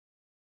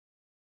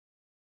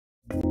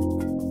Hi,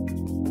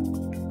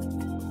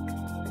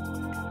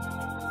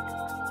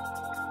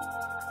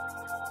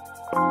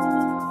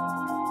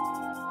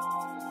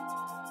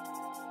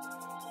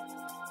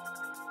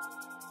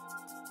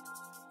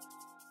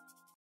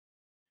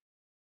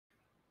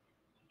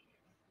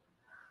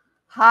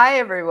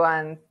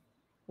 everyone.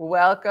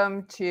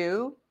 Welcome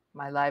to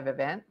my live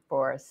event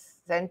for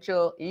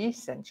essential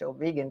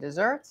vegan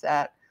desserts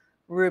at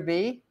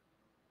Rouxbe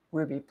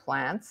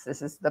Plants.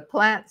 This is the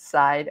plant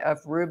side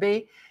of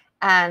Rouxbe,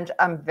 and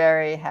I'm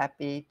very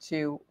happy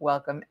to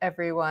welcome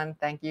everyone.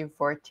 Thank you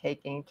for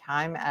taking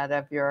time out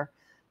of your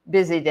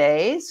busy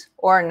days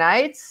or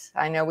nights.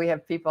 I know we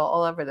have people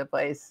all over the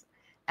place,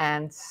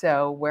 and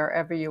so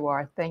wherever you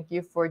are, thank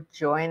you for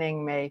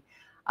joining me.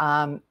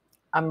 I'm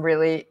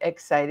really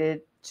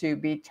excited to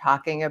be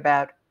talking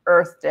about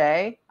Earth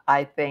Day.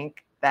 I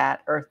think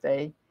that Earth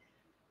Day,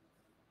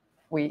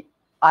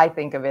 I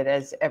think of it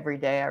as every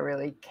day I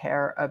really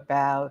care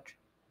about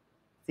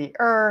the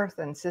earth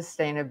and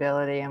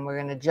sustainability, and we're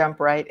going to jump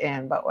right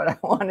in. But what I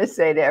want to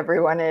say to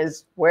everyone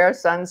is wear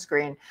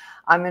sunscreen.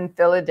 I'm in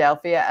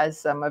Philadelphia, as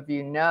some of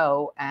you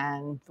know,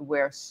 and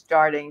we're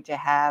starting to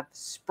have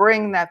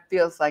spring that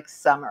feels like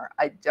summer.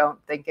 I don't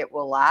think it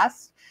will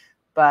last,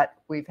 but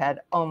we've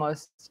had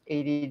almost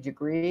 80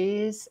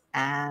 degrees,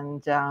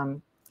 and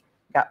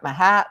got my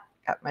hat,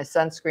 got my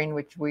sunscreen,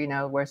 which we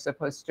know we're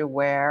supposed to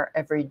wear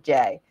every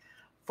day.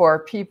 For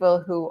people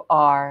who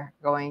are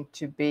going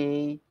to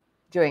be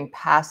doing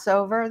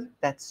Passover,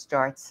 that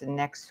starts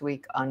next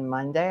week on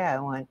Monday, I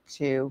want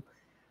to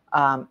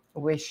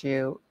wish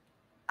you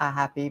a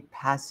happy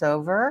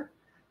Passover.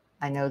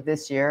 I know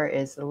this year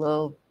is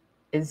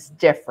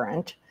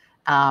different,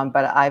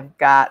 but I've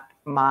got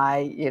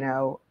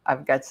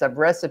I've got some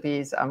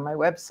recipes on my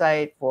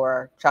website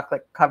for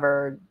chocolate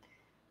covered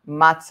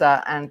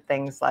matzah and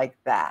things like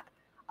that.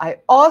 I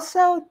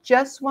also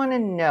just want to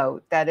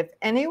note that if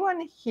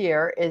anyone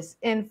here is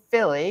in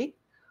Philly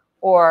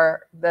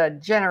or the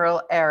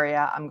general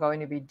area, I'm going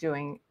to be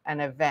doing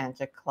an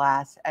event, a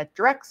class at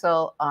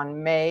Drexel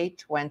on May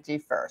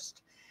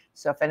 21st.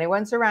 So if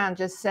anyone's around,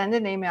 just send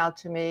an email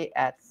to me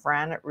at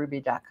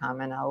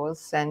fran@rouxbe.com and I will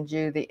send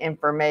you the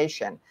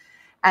information.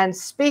 And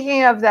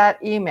speaking of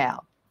that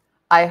email,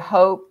 I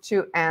hope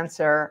to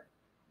answer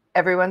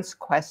everyone's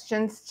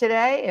questions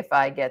today. If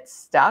I get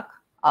stuck,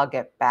 I'll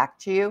get back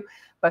to you.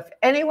 But if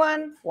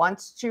anyone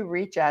wants to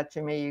reach out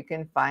to me, you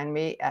can find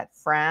me at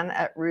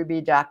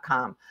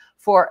fran@rouxbe.com.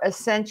 For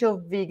essential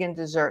vegan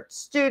dessert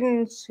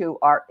students who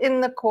are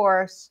in the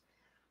course,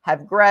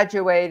 have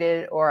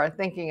graduated, or are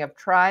thinking of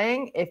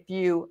trying, if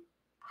you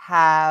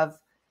have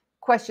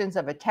questions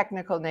of a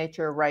technical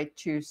nature, write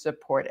to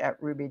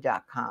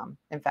support@rouxbe.com.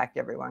 In fact,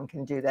 everyone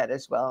can do that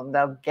as well, and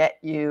they'll get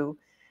you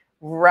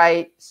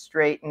right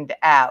straightened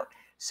out.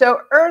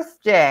 So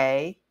Earth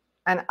Day,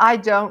 and I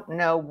don't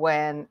know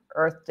when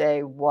Earth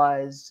Day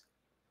was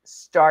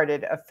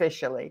started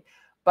officially,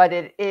 but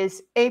it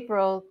is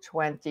April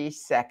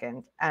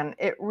 22nd, and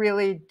it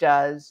really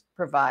does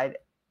provide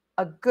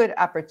a good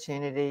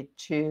opportunity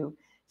to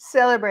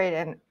celebrate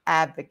and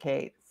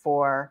advocate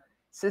for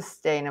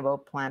sustainable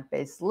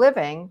plant-based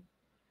living.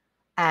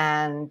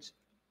 And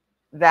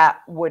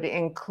that would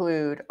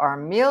include our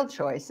meal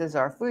choices,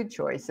 our food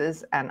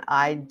choices. And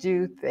I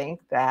do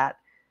think that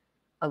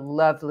a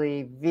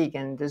lovely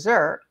vegan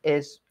dessert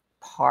is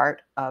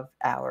part of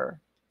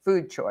our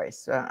food choice.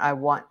 So I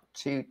want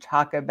to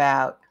talk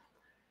about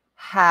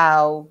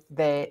how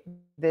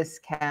this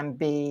can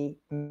be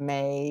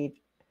made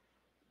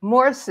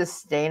more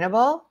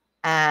sustainable.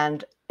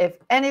 And if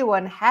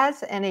anyone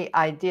has any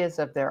ideas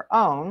of their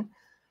own,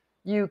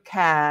 you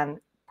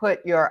can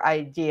put your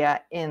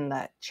idea in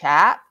the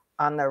chat.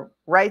 On the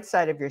right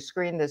side of your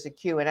screen, there's a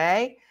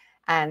Q&A.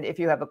 And if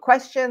you have a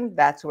question,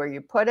 that's where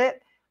you put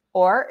it.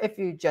 Or if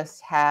you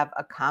just have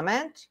a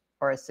comment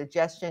or a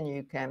suggestion,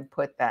 you can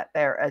put that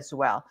there as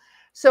well.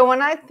 So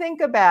when I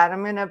think about,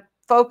 I'm going to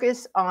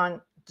focus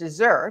on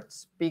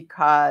desserts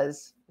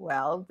because,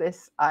 well,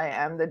 I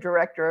am the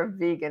director of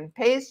vegan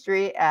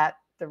pastry at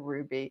the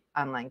Rouxbe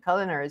Online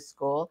Culinary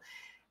School.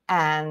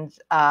 And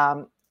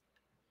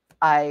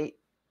I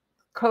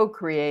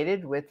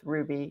co-created with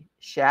Rouxbe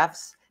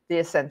chefs the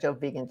Essential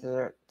Vegan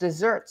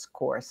Desserts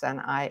course, and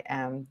I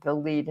am the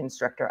lead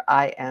instructor.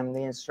 I am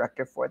the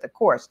instructor for the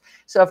course.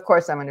 So of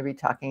course I'm going to be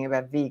talking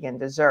about vegan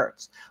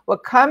desserts.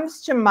 What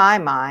comes to my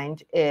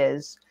mind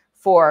is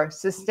for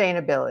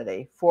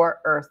sustainability, for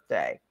Earth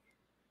Day,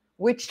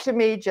 which to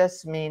me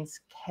just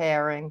means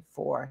caring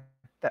for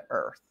the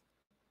earth.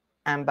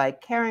 And by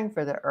caring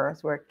for the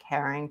earth, we're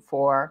caring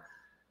for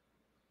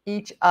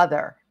each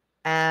other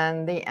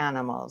and the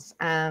animals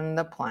and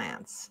the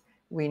plants.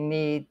 We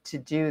need to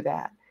do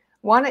that.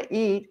 Want to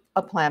eat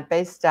a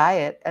plant-based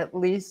diet at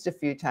least a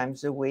few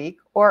times a week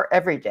or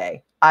every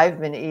day. I've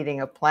been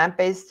eating a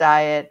plant-based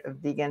diet, a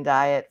vegan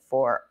diet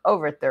for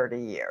over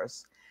 30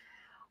 years.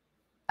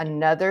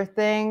 Another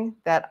thing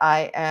that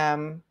I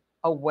am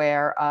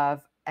aware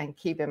of and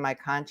keep in my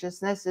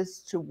consciousness is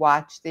to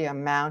watch the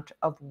amount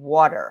of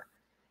water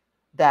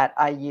that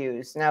I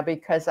use. Now,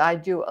 because I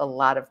do a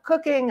lot of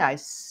cooking, I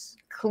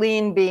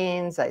clean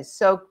beans, I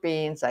soak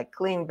beans, I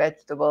clean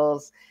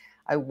vegetables,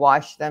 I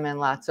wash them in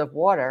lots of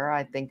water.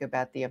 I think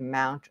about the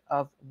amount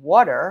of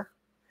water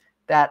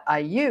that I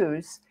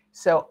use.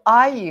 So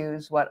I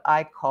use what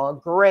I call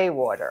gray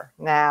water.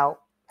 Now,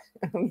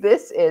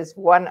 this is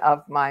one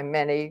of my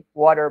many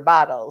water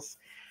bottles.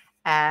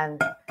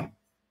 And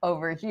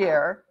over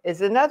here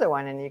is another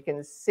one, and you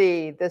can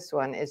see this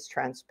one is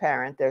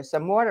transparent. There's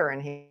some water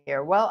in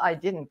here. Well, I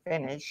didn't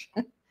finish.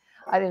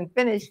 I didn't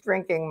finish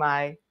drinking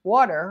my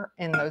water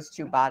in those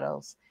two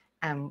bottles.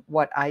 And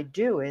what I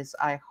do is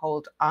I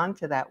hold on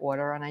to that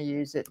water and I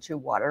use it to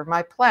water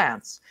my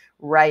plants.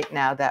 Right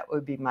now, that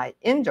would be my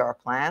indoor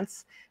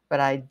plants, but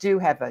I do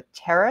have a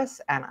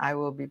terrace and I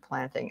will be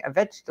planting a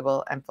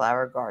vegetable and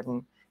flower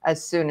garden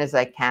as soon as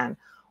I can.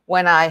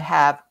 When I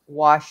have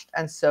washed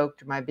and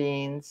soaked my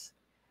beans,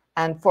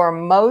 and for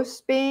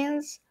most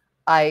beans,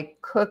 I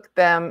cook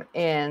them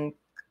in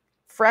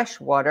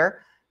fresh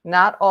water,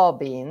 not all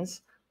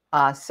beans.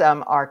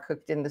 Some are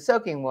cooked in the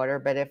soaking water,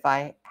 but if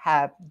I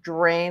have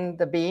drained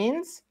the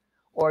beans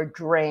or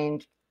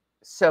drained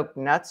soaked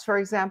nuts, for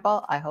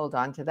example, I hold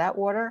on to that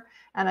water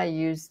and I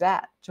use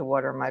that to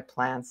water my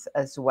plants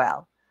as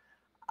well.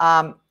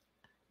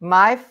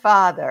 My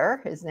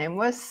father, his name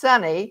was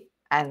Sonny,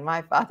 and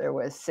my father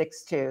was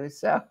 6'2",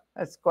 so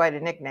that's quite a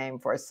nickname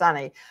for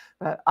Sonny.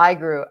 But I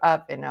grew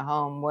up in a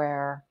home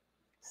where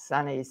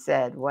Sonny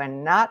said,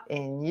 when not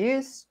in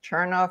use,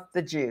 turn off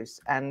the juice.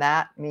 And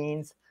that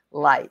means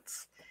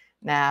lights.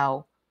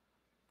 Now,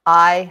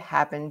 I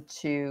happen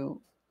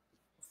to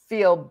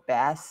feel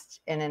best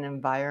in an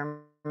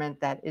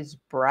environment that is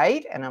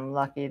bright, and I'm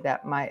lucky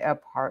that my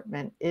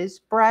apartment is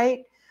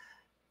bright.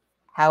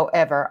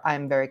 However,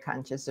 I'm very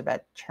conscious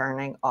about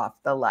turning off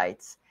the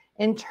lights.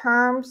 In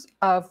terms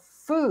of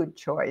food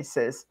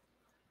choices,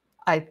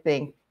 I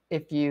think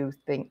if you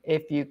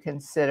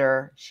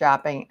consider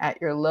shopping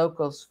at your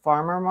local's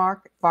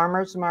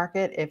farmer's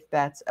market, if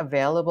that's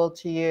available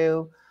to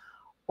you,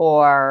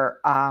 or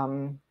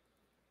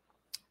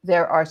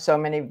there are so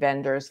many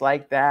vendors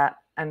like that,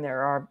 and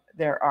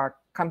there are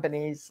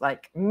companies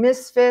like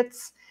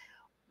Misfits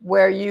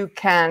where you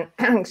can,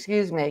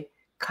 excuse me,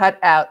 cut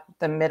out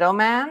the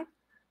middleman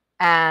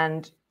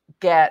and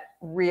get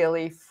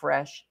really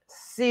fresh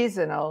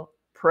seasonal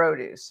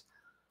produce.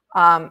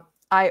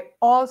 I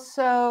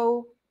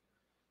also,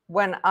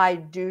 when I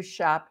do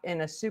shop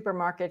in a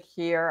supermarket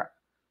here,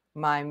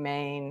 my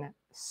main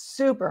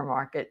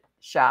supermarket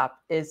shop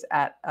is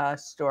at a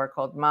store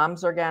called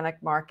Mom's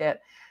Organic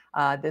Market.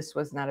 This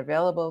was not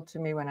available to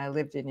me when I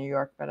lived in New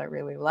York, but I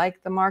really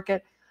like the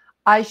market.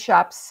 I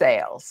shop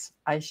sales.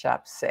 I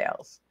shop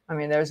sales. I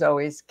mean, there's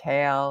always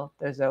kale.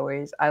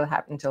 I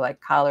happen to like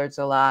collards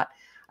a lot.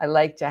 I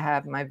like to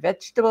have my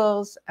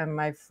vegetables and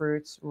my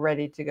fruits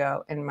ready to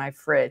go in my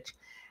fridge.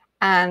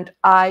 And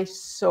I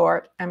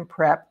sort and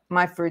prep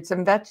my fruits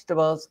and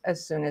vegetables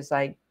as soon as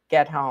I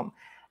get home.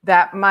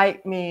 That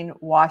might mean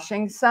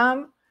washing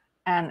some,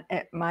 and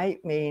it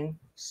might mean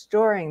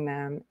storing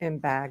them in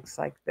bags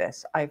like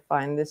this. I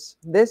find this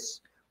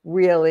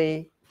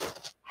really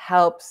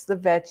helps the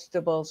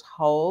vegetables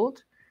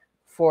hold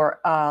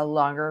for a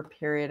longer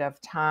period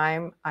of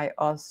time. I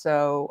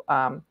also,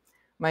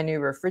 my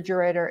new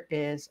refrigerator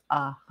is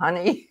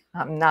honey.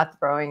 I'm not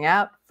throwing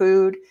out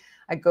food.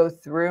 I go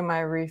through my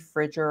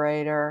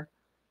refrigerator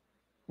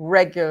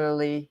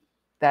regularly.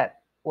 That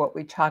what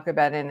we talk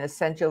about in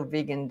Essential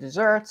Vegan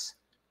Desserts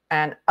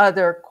and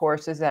other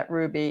courses at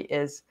Rouxbe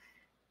is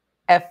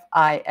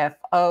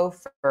FIFO,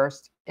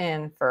 first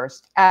in,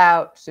 first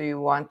out. So you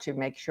want to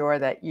make sure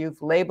that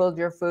you've labeled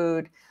your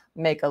food,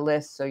 make a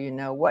list so you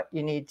know what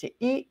you need to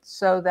eat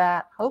so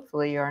that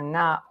hopefully you're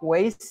not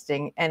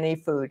wasting any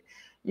food.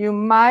 You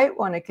might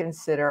want to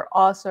consider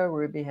also,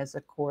 Rouxbe has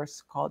a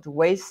course called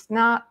Waste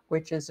Not,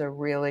 which is a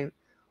really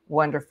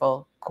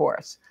wonderful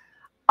course.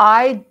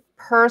 I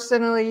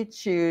personally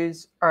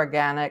choose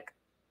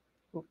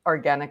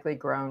organically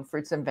grown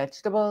fruits and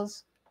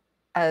vegetables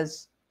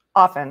as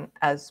often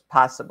as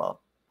possible.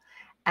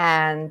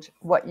 And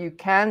what you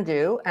can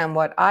do, and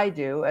what I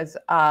do, is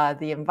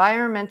the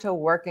Environmental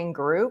Working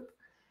Group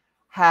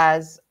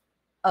has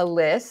a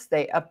list.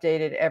 They update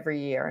it every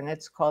year, and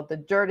it's called the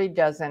Dirty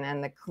Dozen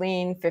and the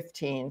Clean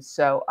 15.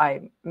 So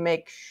I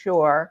make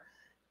sure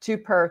to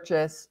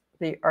purchase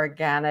the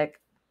organic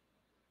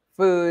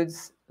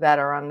foods that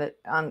are on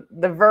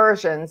the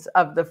versions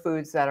of the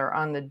foods that are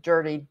on the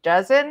Dirty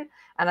Dozen,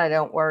 and I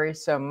don't worry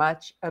so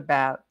much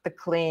about the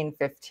Clean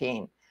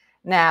 15.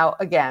 Now,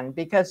 again,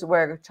 because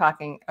we're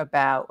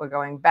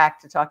going back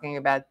to talking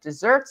about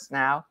desserts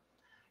now,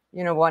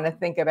 want to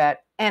think about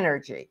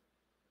energy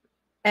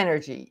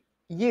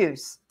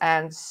use.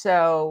 And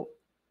so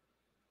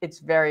it's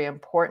very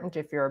important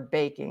if you're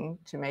baking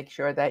to make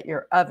sure that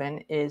your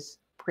oven is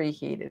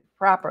preheated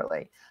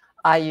properly.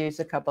 I use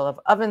a couple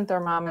of oven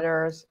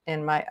thermometers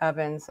in my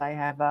ovens. I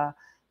have a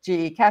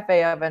GE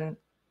Cafe oven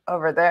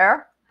over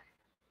there,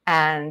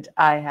 and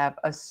I have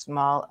a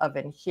small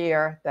oven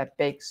here that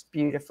bakes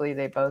beautifully.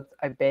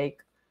 I bake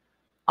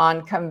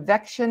on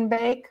convection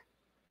bake,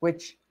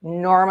 which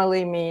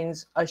normally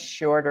means a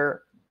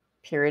shorter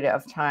period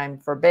of time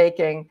for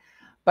baking.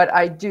 But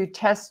I do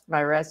test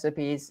my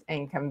recipes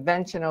in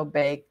conventional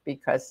bake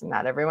because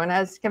not everyone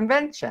has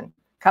convection.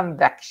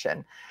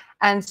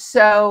 And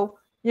so,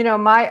 you know,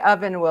 my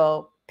oven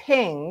will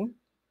ping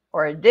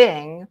or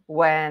ding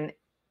when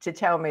to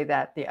tell me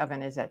that the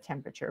oven is at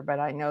temperature,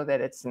 but I know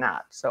that it's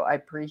not. So I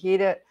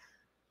preheat it.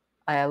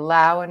 I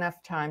allow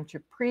enough time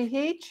to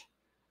preheat.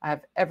 I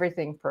have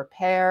everything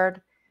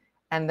prepared,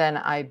 and then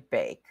I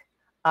bake.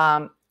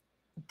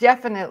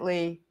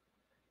 Definitely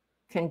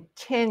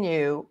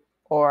continue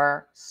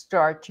or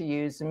start to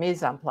use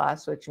mise en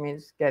place, which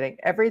means getting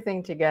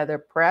everything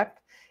together, prepped.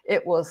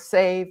 It will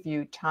save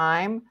you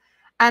time.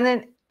 And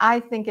then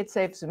I think it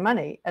saves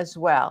money as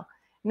well.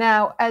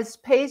 Now, as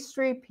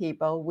pastry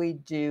people, we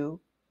do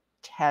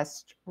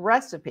test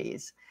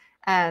recipes.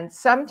 And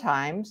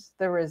sometimes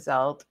the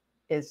result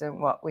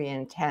isn't what we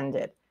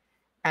intended.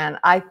 And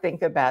I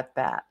think about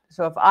that.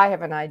 So if I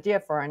have an idea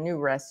for a new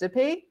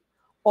recipe,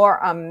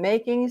 or I'm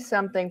making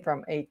something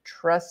from a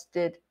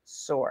trusted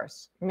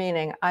source,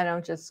 meaning I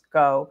don't just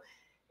go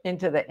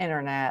into the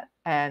internet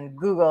and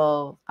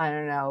Google, I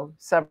don't know,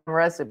 some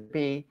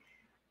recipe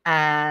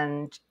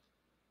and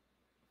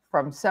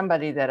from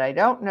somebody that I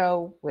don't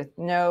know with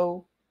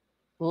no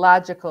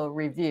logical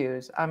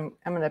reviews, I'm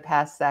going to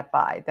pass that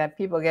by. That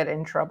people get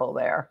in trouble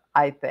there,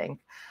 I think.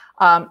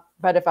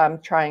 But if I'm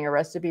trying a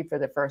recipe for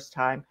the first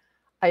time,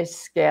 I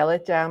scale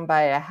it down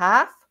by a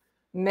half,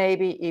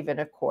 maybe even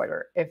a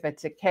quarter. If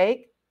it's a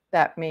cake,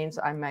 that means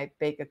I might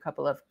bake a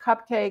couple of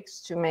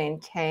cupcakes to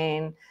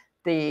maintain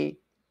the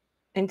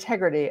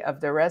integrity of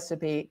the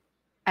recipe.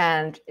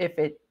 And if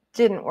it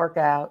didn't work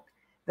out,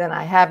 then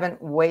I haven't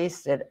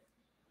wasted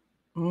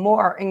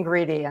more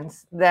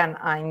ingredients than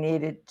I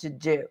needed to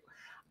do.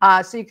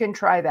 So you can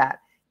try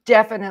that.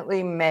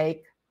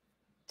 Definitely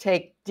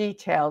take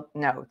detailed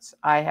notes.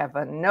 I have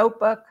a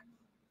notebook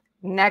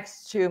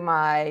next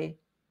to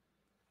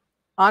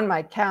on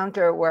my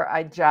counter where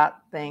I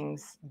jot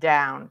things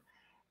down.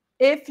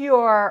 If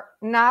you're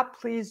not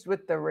pleased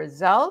with the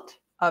result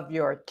of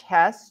your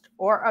test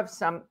or of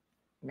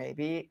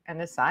maybe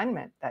an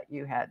assignment that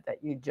you had that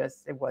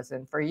it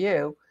wasn't for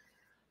you,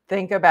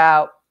 think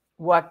about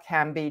what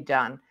can be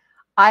done.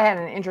 I had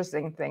an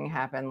interesting thing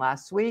happen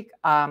last week.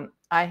 I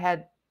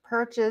had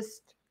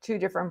purchased 2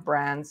 different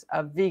brands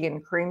of vegan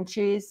cream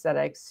cheese that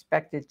I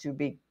expected to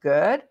be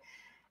good.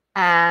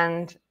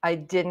 And I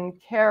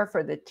didn't care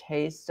for the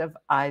taste of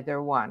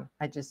either one.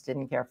 I just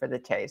didn't care for the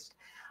taste.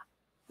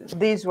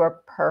 These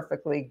were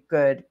perfectly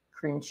good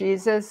cream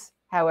cheeses,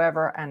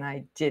 however, and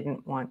I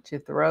didn't want to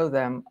throw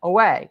them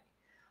away.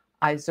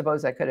 I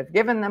suppose I could have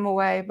given them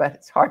away, but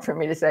it's hard for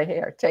me to say,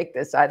 here, take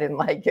this. I didn't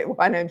like it.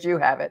 Why don't you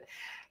have it?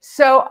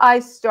 So I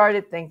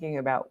started thinking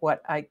about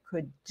what I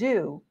could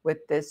do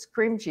with this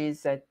cream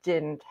cheese that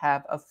didn't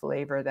have a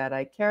flavor that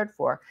I cared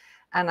for.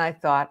 And I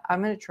thought,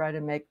 I'm going to try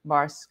to make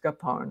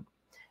mascarpone.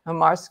 Now,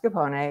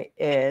 mascarpone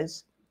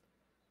is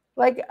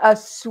like a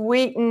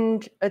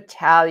sweetened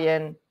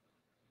Italian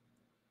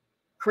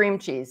cream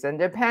cheese. And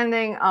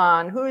depending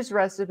on whose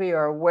recipe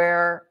or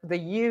where the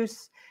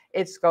use,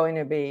 it's going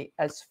to be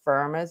as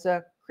firm as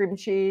a cream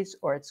cheese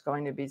or it's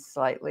going to be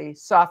slightly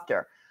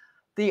softer.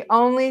 The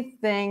only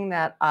thing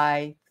that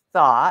I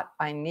thought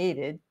I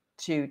needed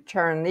to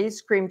turn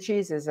these cream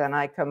cheeses, and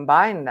I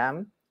combined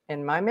them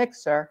in my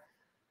mixer,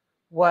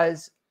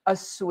 was a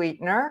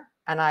sweetener.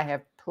 And I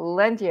have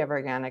plenty of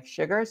organic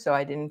sugar, so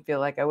I didn't feel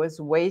like I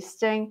was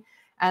wasting,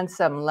 and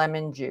some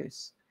lemon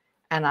juice.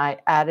 And I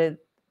added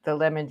the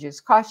lemon juice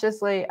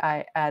cautiously.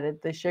 I added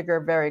the sugar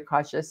very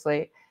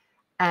cautiously.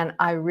 And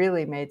I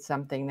really made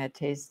something that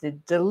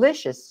tasted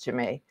delicious to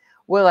me.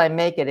 Will I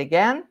make it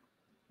again?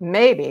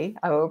 Maybe.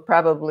 I will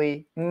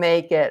probably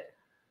make it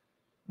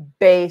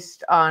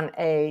based on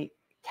a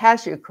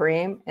cashew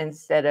cream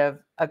instead of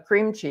a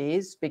cream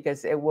cheese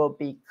because it will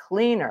be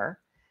cleaner.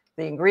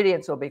 The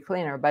ingredients will be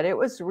cleaner, but it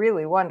was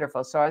really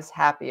wonderful. So I was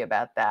happy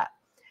about that.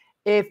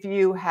 If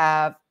you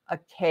have a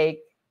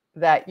cake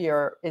that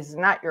is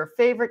not your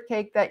favorite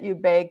cake that you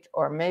baked,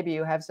 or maybe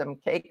you have some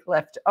cake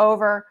left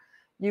over,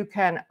 you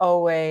can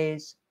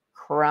always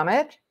crumb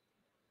it,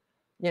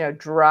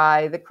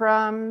 dry the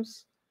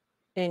crumbs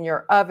in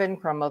your oven,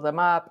 crumble them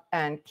up,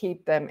 and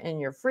keep them in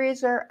your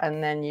freezer.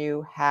 And then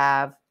you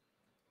have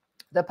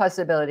the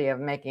possibility of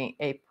making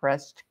a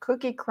pressed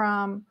cookie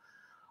crumb.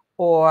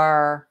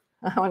 Or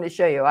I want to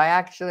show you, I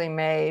actually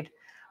made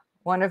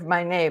one of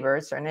my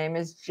neighbors, her name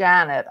is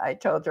Janet. I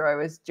told her I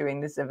was doing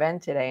this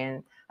event today,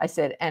 and I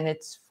said, and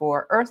it's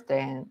for Earth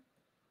Day. And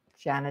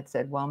Janet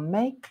said, well,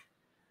 make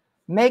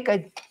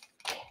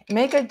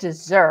a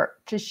dessert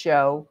to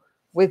show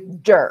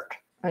with dirt.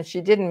 And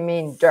she didn't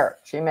mean dirt.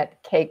 She meant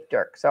cake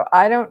dirt. So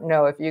I don't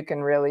know if you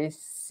can really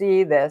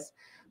see this,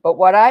 but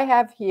what I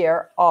have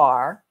here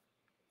are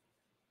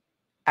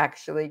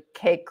actually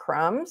cake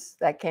crumbs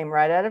that came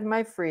right out of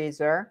my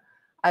freezer.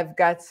 I've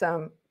got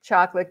some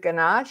chocolate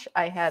ganache.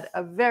 I had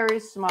a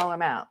very small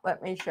amount.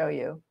 Let me show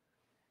you.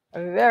 A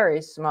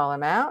very small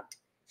amount,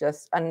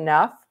 just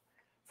enough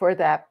for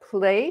that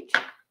plate.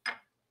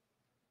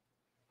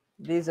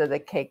 These are the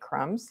cake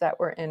crumbs that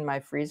were in my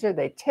freezer.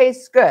 They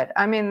taste good.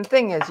 I mean, the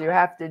thing is, you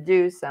have to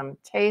do some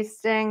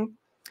tasting.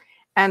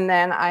 And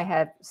then I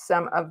had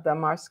some of the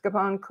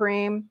mascarpone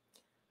cream.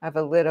 I have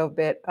a little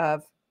bit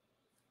of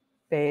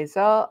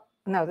basil.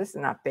 No, this is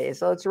not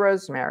basil. It's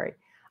rosemary.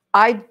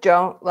 I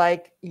don't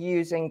like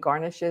using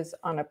garnishes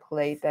on a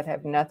plate that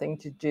have nothing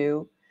to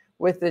do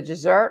with the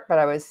dessert, but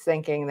I was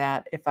thinking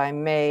that if I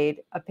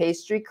made a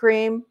pastry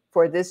cream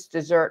for this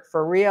dessert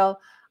for real,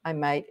 I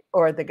might,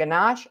 or the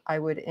ganache, I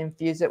would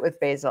infuse it with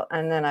basil.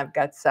 And then I've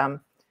got some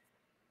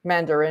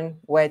mandarin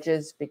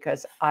wedges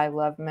because I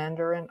love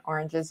mandarin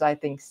oranges. I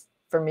think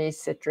for me,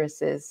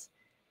 citrus is,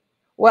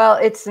 well,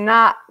 it's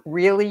not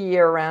really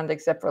year-round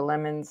except for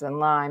lemons and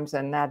limes,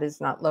 and that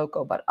is not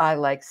local, but I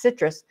like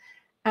citrus.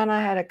 And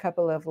I had a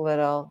couple of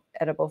little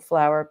edible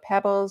flower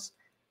petals,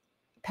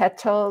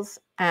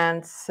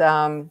 and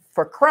some,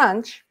 for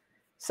crunch,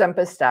 some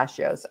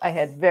pistachios. I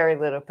had very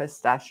little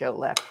pistachio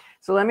left.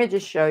 So let me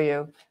just show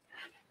you.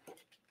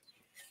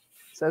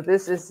 So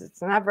this is,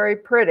 it's not very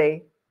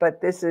pretty,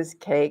 but this is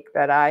cake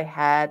that I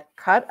had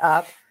cut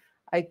up.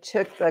 I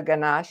took the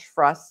ganache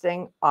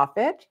frosting off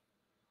it,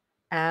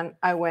 and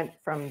I went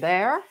from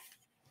there.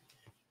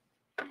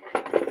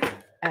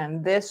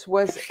 And this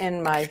was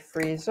in my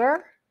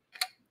freezer.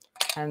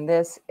 And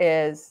this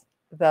is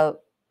the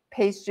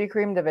pastry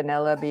cream, the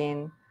vanilla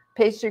bean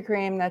pastry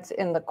cream that's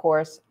in the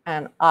course.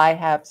 And I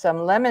have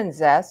some lemon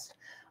zest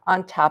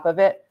on top of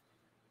it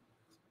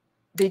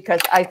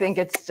because I think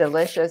it's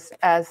delicious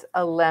as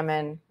a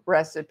lemon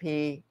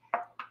recipe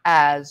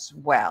as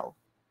well.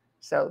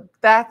 So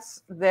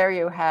that's, there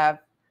you have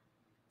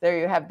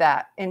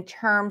that. In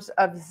terms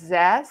of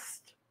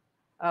zest,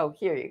 oh,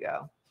 here you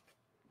go.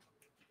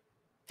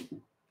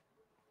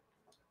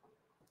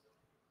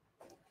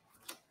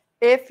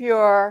 If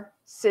your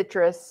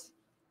citrus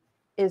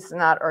is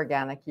not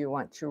organic, you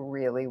want to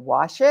really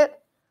wash it.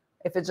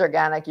 If it's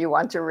organic, you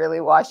want to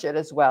really wash it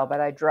as well, but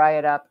I dry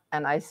it up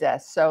and I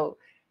zest. So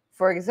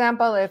for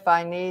example, if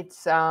I need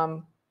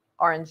some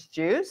orange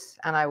juice,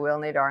 and I will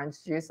need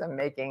orange juice, I'm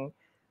making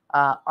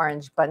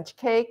orange bunch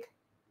cake,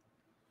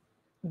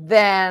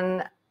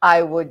 then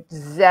I would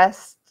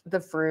zest the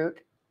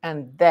fruit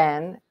and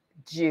then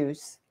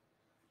juice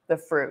the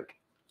fruit.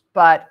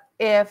 But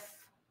if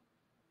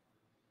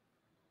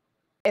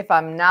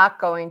I'm not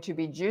going to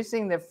be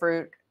juicing the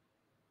fruit,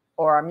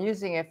 or I'm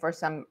using it for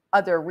some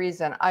other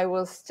reason, I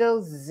will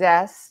still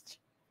zest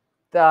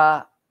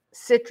the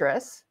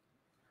citrus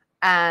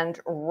and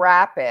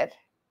wrap it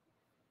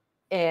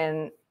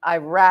in, I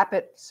wrap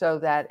it so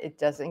that it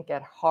doesn't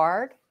get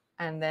hard,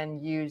 and then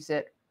use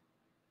it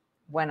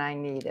when I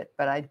need it.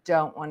 But I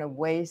don't want to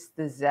waste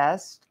the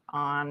zest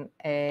on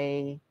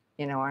a,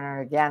 you know, an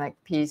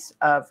organic piece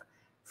of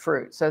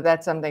fruit. So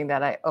that's something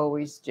that I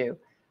always do.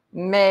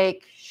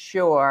 Make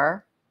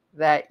sure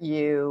that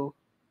you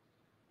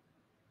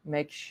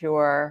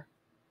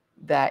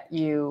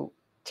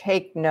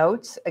take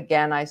notes.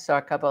 Again, I saw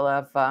a couple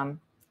of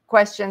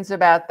questions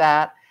about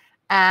that.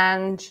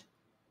 And,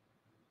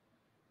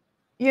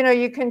 you know,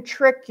 you can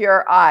trick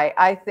your eye.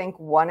 I think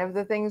one of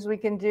the things we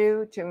can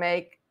do to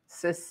make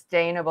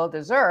sustainable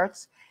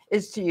desserts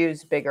is to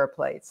use bigger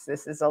plates.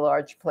 This is a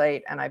large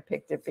plate, and I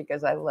picked it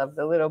because I love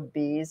the little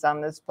bees on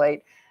this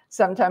plate.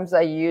 Sometimes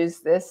I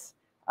use this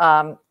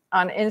on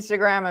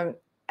Instagram,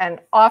 and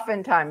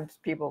oftentimes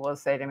people will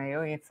say to me,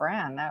 "Oh,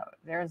 Fran,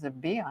 there's a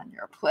bee on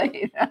your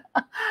plate."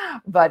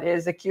 But it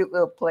is a cute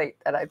little plate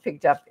that I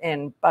picked up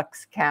in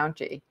Bucks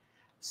County.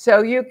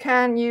 So you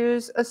can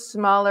use a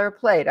smaller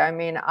plate. I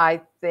mean,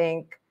 I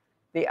think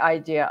the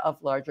idea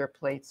of larger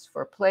plates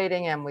for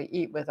plating, and we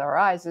eat with our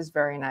eyes, is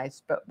very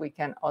nice, but we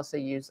can also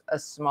use a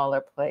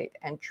smaller plate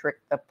and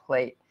trick the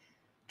plate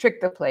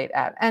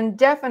out, and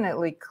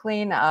definitely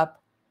clean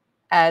up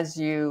as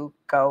you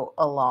go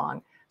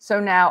along. So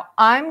now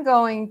I'm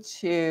going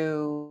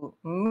to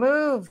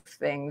move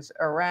things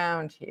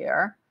around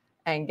here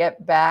and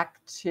get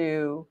back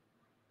to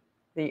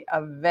the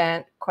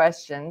event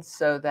questions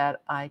so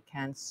that I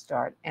can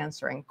start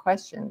answering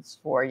questions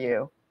for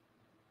you.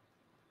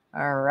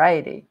 All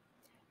righty.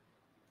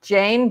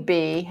 Jane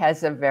B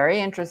has a very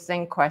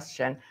interesting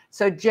question.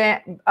 So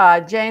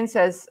Jane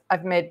says,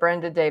 I've made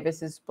Brenda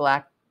Davis's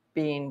black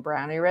bean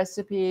brownie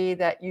recipe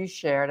that you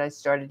shared. I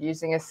started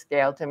using a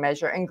scale to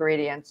measure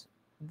ingredients.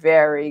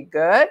 Very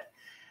good.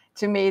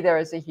 To me, there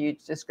is a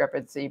huge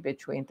discrepancy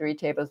between 3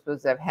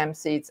 tablespoons of hemp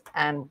seeds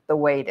and the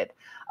weighted.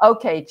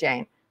 Okay,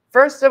 Jane.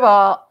 First of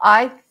all,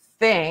 I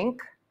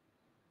think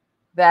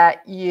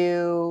that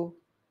you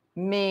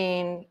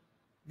mean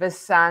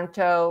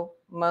Visanto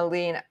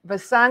Molina.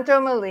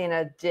 Visanto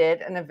Molina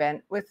did an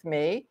event with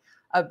me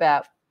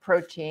about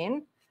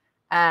protein,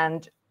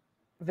 and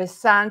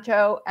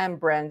Visanto and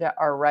Brenda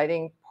are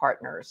writing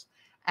partners.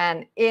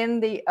 And in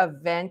the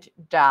event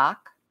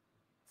doc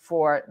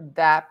for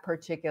that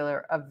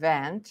particular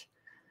event,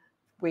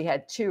 we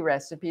had 2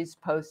 recipes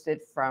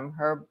posted from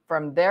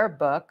their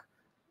book,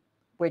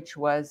 which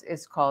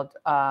is called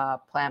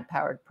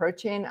plant-powered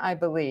protein, I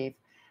believe.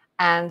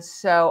 And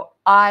so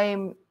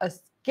I'm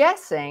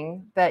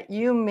guessing that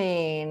you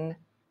mean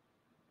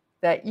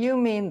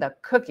the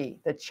cookie,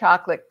 the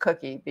chocolate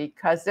cookie,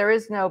 because there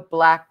is no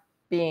black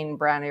bean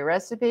brownie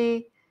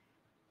recipe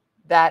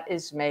that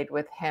is made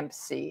with hemp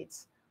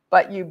seeds.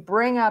 But you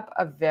bring up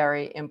a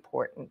very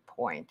important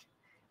point.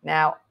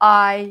 Now,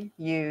 I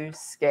use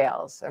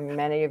scales, and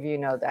many of you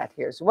know that.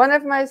 Here's one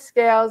of my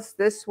scales.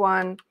 This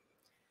one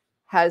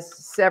has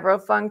several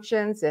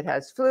functions. It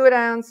has fluid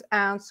ounce,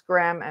 ounce,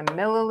 gram, and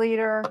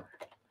milliliter.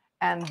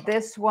 And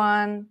this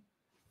one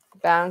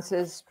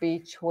bounces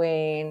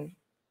between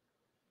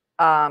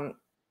pound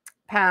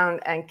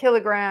and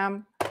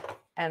kilogram.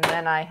 And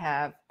then I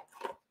have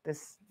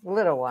this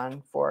little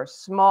one for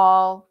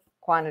small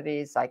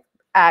quantities like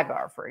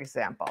agar, for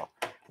example,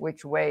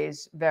 which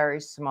weighs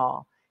very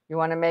small. You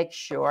want to make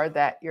sure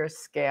that your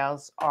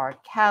scales are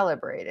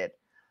calibrated.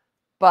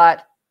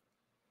 But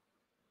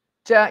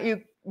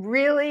you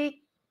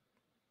really,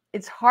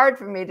 it's hard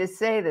for me to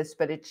say this,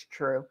 but it's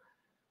true.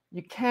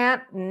 You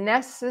can't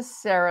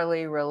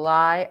necessarily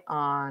rely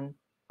on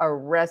a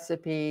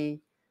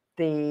recipe,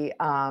 the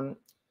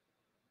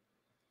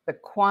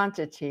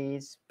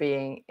quantities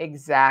being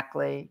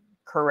exactly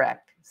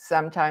correct.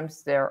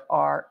 Sometimes there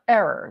are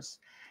errors.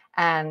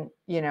 And,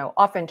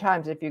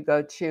 oftentimes if you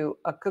go to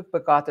a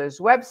cookbook author's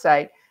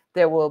website,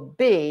 there will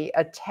be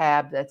a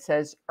tab that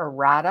says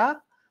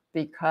errata,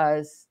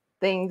 because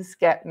things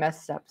get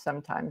messed up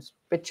sometimes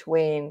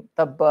between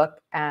the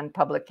book and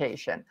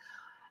publication.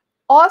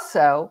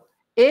 Also,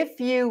 if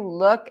you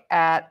look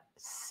at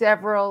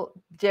several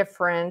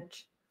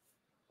different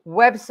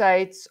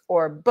websites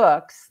or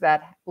books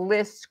that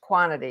list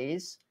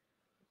quantities,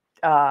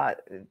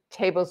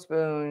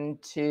 tablespoon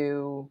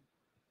to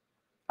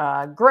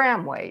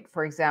gram weight,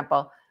 for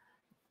example,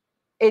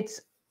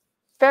 it's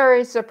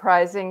very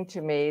surprising to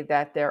me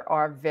that there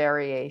are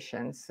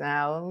variations.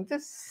 Now, let me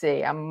just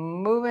see. I'm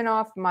moving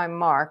off my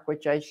mark,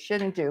 which I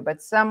shouldn't do,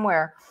 but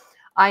somewhere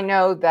I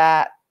know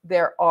that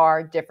there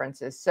are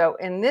differences. So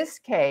in this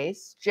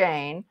case,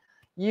 Jane,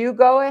 you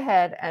go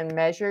ahead and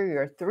measure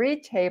your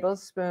 3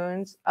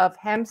 tablespoons of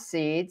hemp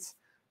seeds.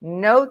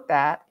 Note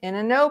that in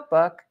a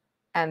notebook,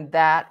 and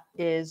that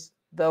is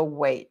the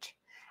weight.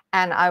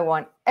 And I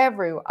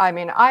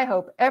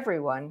hope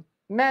everyone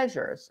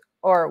measures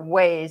or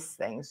weighs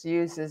things,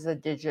 uses a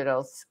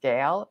digital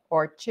scale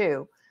or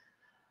 2,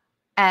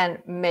 and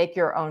make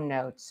your own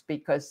notes,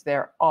 because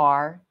there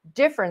are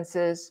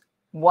differences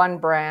one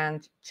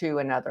brand to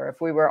another.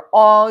 If we were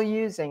all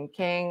using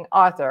King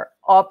Arthur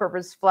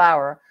all-purpose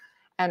flour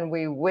and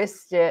we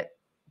whisked it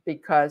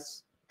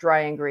because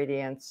dry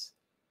ingredients,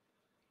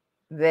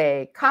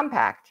 they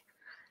compact,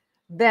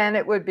 then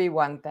it would be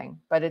one thing.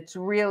 But it's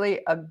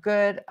really a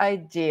good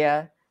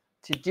idea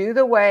to do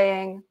the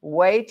weighing,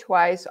 weigh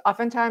twice.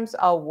 Oftentimes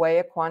I'll weigh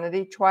a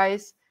quantity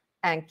twice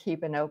and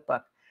keep a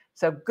notebook.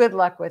 So good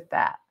luck with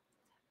that.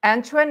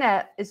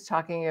 Antoinette is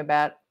talking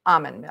about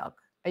almond milk.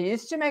 I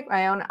used to make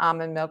my own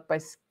almond milk,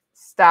 but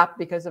stopped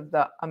because of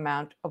the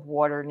amount of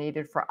water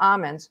needed for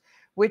almonds.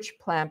 Which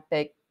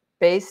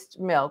plant-based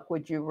milk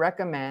would you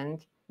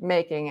recommend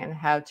making, and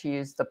how to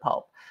use the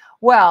pulp?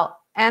 Well,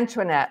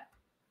 Antoinette,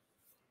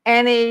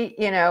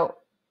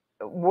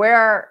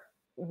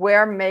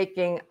 we're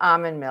making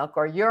almond milk,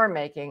 or you're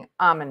making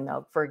almond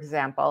milk, for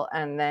example,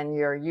 and then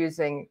you're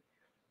using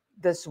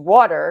this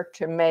water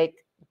to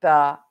make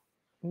the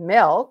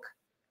milk,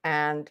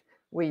 and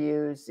we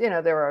use,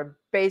 there are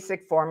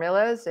basic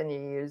formulas, and you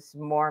use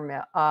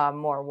more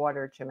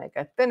water to make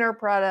a thinner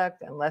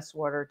product and less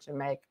water to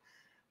make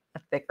a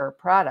thicker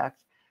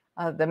product.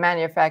 The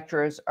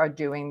manufacturers are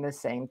doing the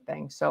same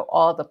thing. So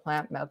all the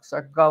plant milks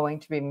are going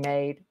to be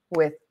made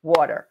with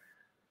water.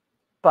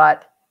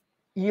 But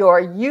you're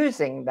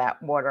using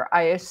that water,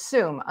 I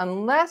assume,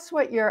 unless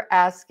what you're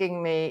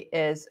asking me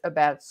is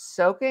about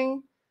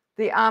soaking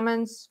the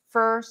almonds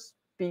first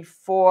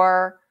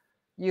before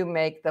you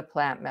make the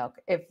plant milk.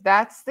 If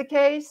that's the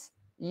case,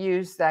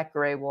 use that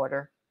gray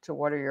water to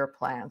water your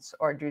plants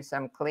or do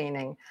some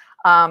cleaning.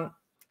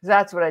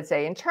 That's what I'd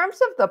say. In terms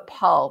of the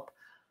pulp,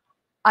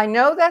 I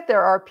know that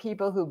there are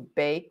people who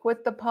bake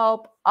with the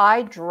pulp.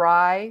 I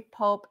dry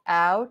pulp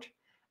out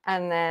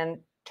and then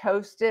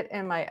toast it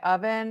in my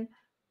oven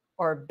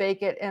or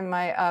bake it in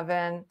my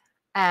oven,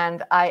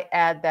 and I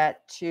add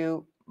that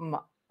to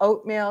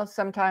oatmeal,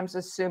 sometimes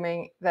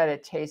assuming that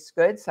it tastes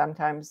good.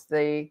 Sometimes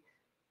the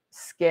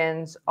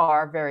skins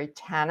are very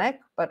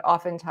tannic, but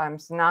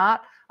oftentimes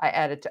not. I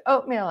add it to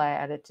oatmeal, I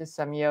add it to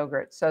some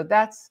yogurt. So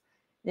that's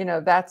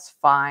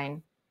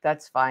fine.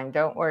 That's fine.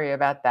 Don't worry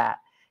about that.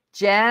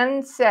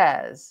 Jen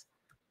says,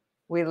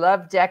 we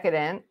love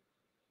decadent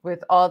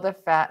with all the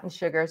fat and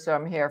sugar, so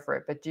I'm here for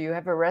it. But do you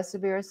have a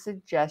recipe or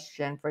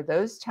suggestion for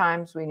those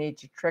times we need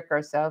to trick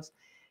ourselves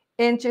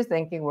into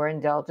thinking we're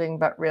indulging,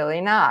 but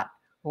really not?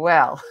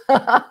 Well,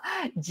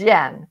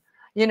 Jen,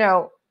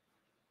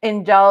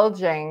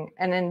 indulging,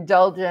 an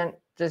indulgent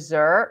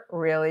dessert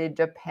really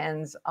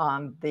depends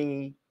on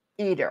the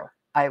eater,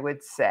 I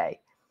would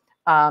say.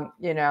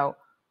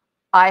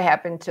 I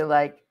happen to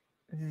like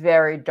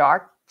very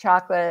dark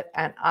chocolate,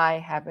 and I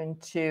happen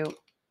to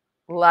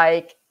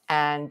like,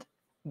 and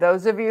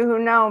those of you who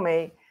know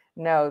me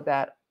know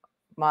that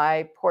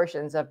my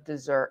portions of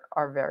dessert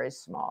are very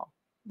small.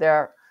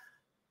 They're,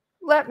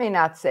 let me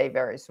not say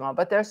very small,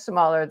 but they're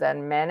smaller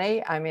than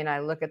many. I mean, I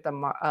look at the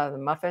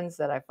muffins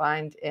that I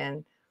find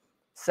in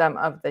some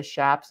of the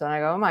shops and I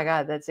go, oh my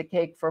God, that's a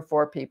cake for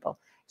 4 people.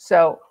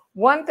 So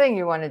one thing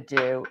you want to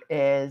do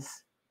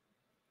is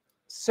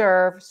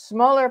serve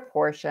smaller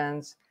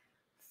portions,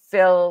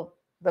 fill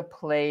the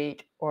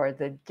plate or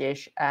the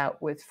dish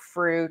out with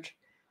fruit,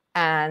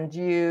 and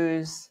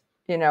use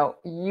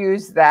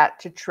that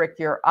to trick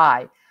your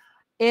eye.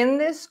 In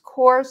this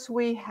course,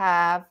 we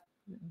have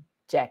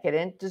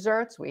decadent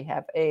desserts. We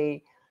have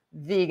a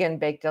vegan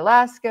baked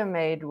Alaska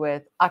made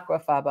with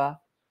aquafaba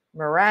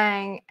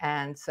meringue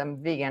and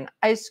some vegan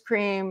ice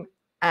cream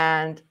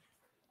and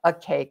a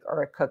cake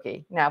or a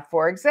cookie. Now,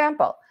 for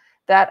example,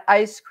 that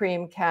ice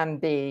cream can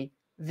be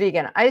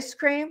vegan ice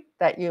cream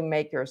that you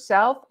make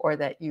yourself or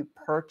that you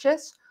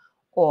purchase,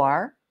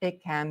 or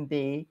it can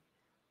be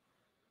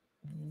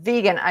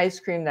vegan ice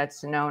cream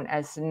that's known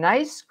as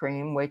nice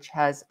cream, which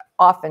has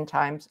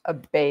oftentimes a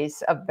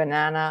base of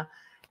banana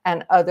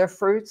and other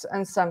fruits,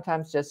 and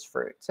sometimes just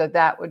fruit. So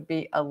that would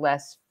be a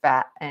less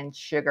fat and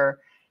sugar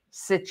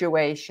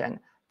situation.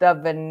 The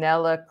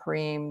vanilla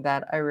cream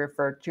that I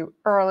referred to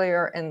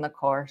earlier in the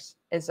course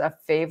is a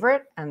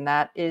favorite, and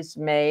that is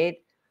made,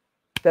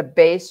 the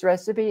base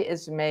recipe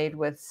is made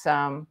with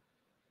some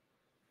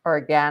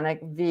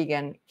organic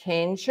vegan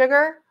cane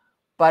sugar,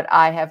 but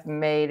I have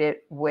made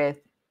it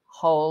with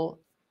whole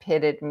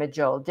pitted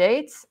majol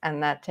dates,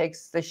 and that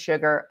takes the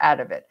sugar out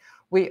of it.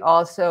 We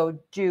also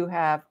do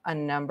have a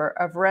number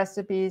of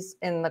recipes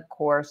in the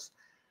course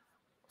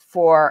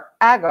for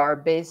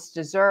agar-based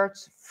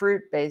desserts,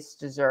 fruit-based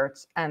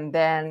desserts, and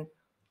then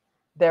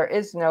there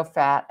is no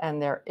fat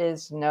and there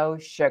is no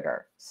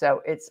sugar.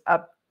 So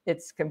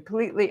it's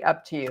completely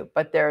up to you,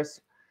 but there's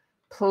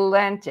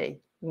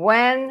plenty.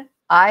 When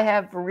I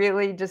have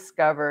really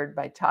discovered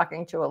by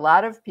talking to a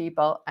lot of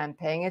people and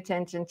paying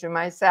attention to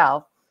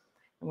myself,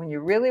 when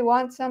you really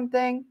want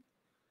something,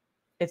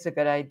 it's a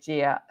good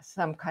idea,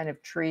 some kind of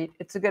treat.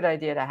 It's a good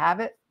idea to have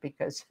it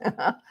because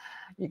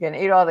you can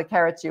eat all the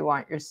carrots you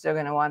want. You're still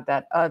going to want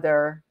that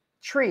other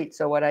treat.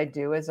 So what I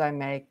do is I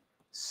make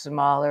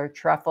smaller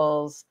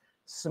truffles,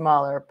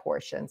 smaller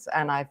portions,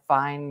 and I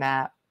find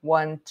that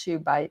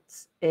 1-2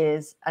 bites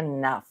is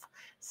enough.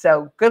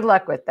 So good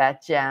luck with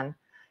that, Jen.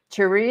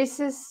 Therese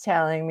is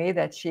telling me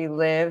that she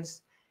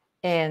lives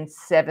in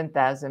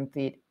 7,000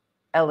 feet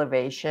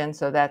elevation.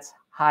 So that's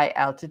high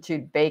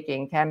altitude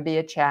baking can be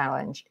a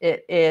challenge.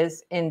 It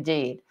is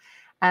indeed.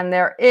 And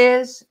there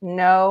is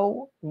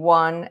no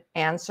one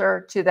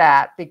answer to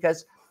that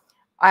because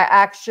I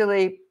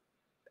actually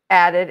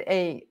added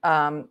a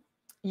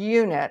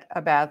unit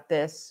about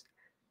this,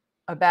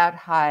 about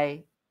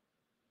high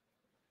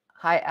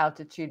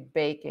altitude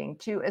baking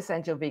to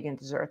essential vegan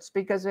desserts,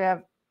 because we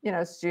have,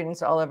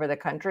 students all over the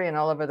country and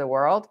all over the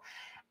world.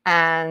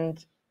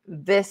 And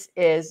this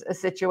is a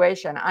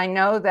situation. I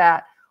know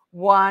that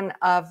one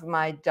of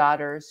my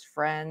daughter's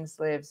friends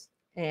lives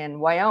in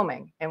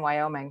Wyoming,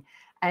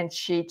 and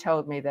she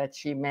told me that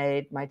she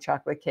made my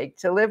chocolate cake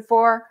to live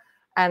for,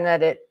 and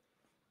that it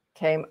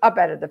came up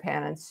out of the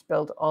pan and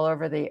spilled all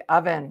over the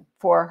oven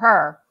for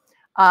her.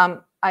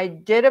 I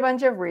did a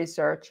bunch of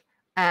research,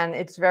 and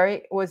it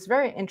was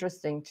very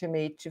interesting to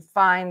me to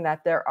find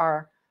that there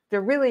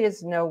really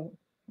is no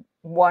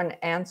one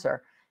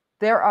answer.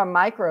 There are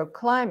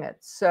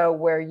microclimates. So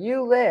where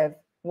you live,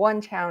 one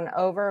town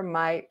over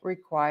might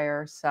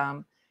require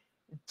some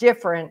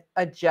different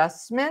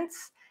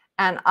adjustments.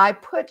 And I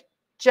put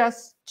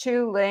just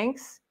 2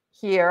 links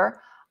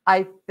here.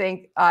 I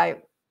think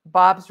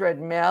Bob's Red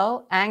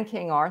Mill and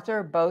King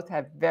Arthur both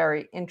have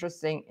very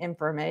interesting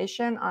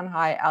information on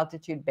high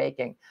altitude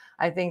baking.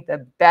 I think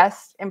the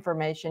best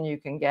information you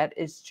can get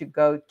is to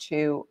go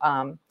to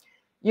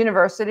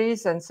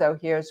universities. And so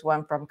here's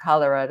one from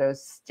Colorado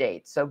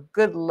State. So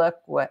good luck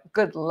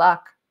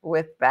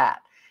with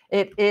that.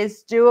 It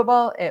is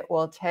doable. It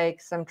will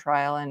take some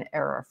trial and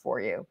error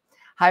for you.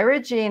 Hi,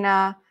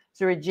 Regina.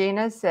 So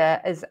Regina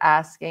is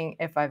asking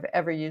if I've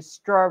ever used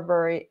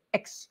strawberry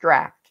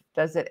extract.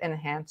 Does it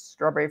enhance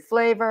strawberry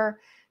flavor?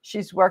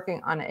 She's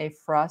working on a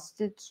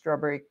frosted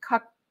strawberry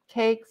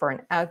cupcake for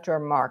an outdoor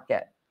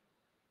market.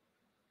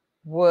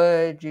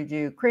 Would you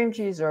do cream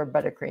cheese or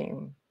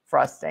buttercream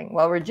frosting?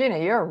 Well, Regina,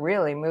 you're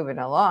really moving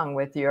along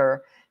with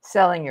your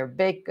selling your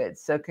baked goods.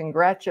 So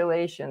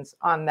congratulations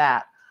on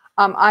that.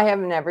 I have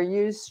never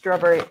used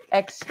strawberry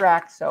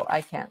extract, so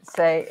I can't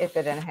say if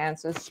it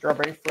enhances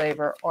strawberry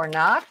flavor or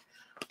not.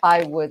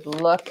 I would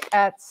look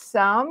at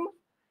some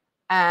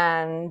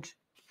and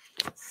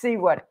see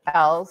what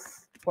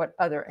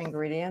other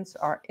ingredients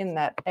are in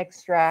that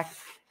extract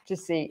to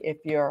see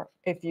if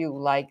you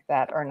like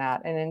that or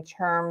not. And in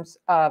terms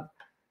of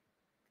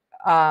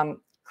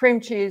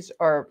cream cheese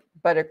or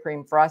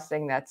buttercream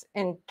frosting, that's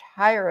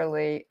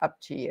entirely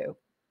up to you.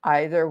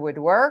 Either would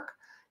work.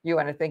 You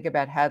want to think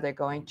about how they're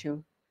going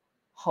to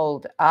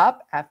hold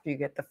up after you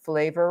get the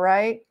flavor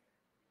right,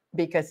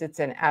 because it's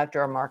an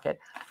outdoor market.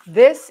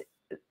 These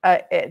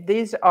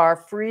are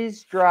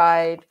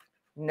freeze-dried,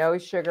 no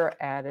sugar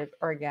added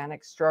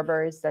organic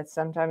strawberries that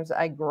sometimes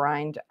I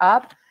grind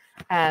up,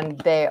 and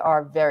they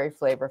are very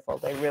flavorful.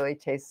 They really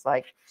taste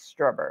like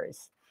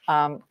strawberries.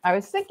 I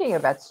was thinking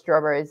about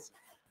strawberries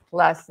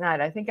last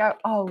night. I think,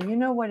 oh, you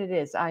know what it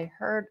is? I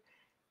heard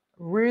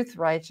Ruth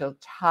Reichel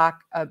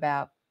talk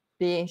about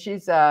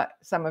she's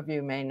some of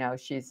you may know,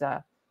 she's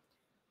a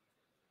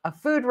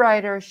food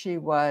writer. She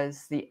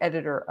was the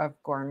editor of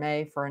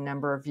Gourmet for a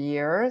number of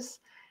years,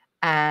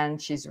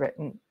 and she's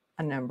written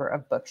a number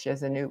of books. She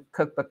has a new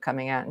cookbook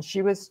coming out, and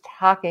she was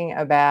talking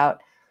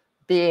about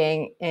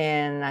being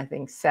in, I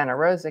think, Santa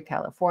Rosa,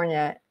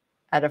 California,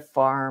 at a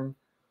farm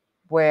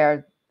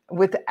where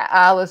with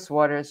Alice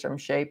Waters from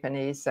Chez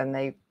Panisse, and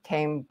they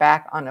came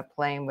back on a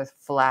plane with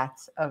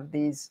flats of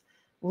these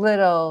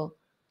little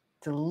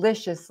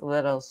delicious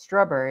little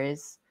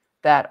strawberries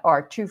that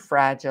are too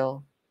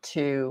fragile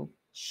to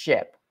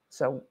ship.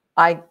 So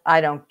I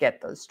don't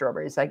get those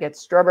strawberries. I get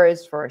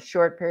strawberries for a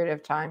short period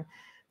of time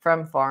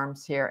from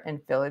farms here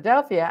in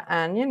Philadelphia.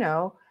 And, you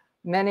know,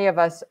 many of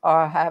us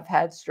have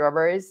had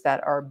strawberries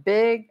that are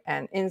big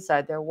and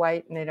inside they're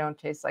white and they don't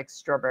taste like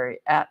strawberry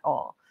at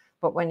all.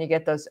 But when you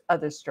get those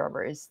other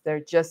strawberries, they're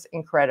just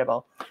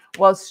incredible.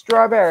 Well,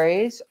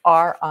 strawberries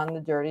are on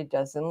the Dirty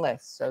Dozen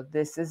list. So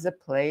this is a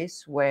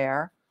place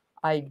where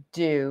I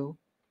do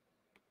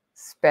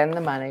spend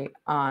the money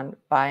on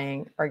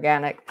buying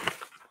organic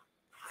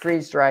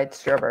freeze-dried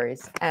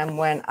strawberries. And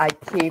when I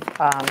keep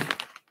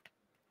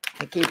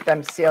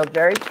them sealed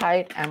very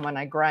tight, and when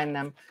I grind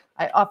them,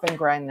 I often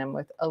grind them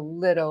with a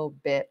little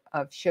bit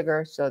of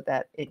sugar so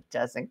that it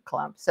doesn't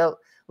clump. So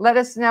let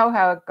us know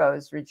how it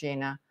goes,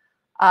 Regina.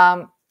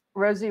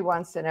 Rosie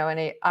wants to know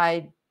any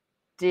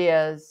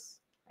ideas,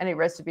 any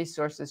recipe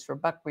sources for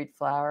buckwheat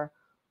flour.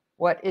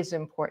 What is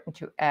important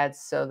to add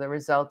so the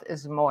result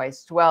is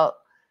moist? Well,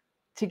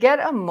 to get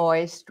a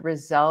moist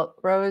result,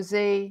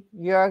 Rosie,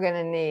 you're going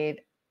to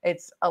need,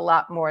 it's a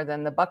lot more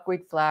than the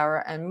buckwheat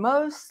flour, and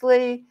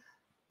mostly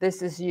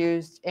this is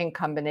used in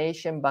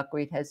combination.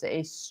 Buckwheat has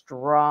a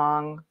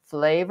strong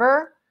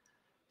flavor,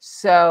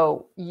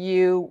 so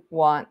you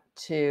want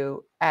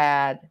to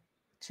add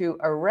to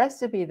a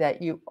recipe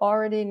that you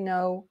already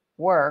know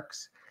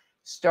works.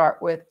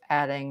 Start with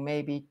adding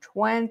maybe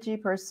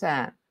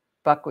 20%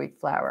 buckwheat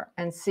flour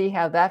and see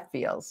how that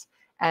feels.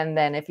 And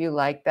then if you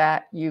like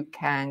that, you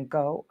can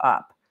go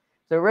up.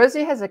 So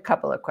Rosie has a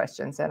couple of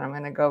questions and I'm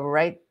going to go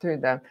right through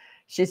them.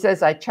 She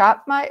says, I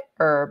chop my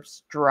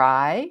herbs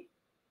dry.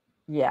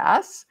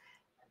 Yes.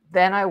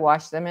 Then I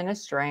wash them in a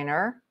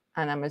strainer,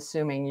 and I'm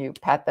assuming you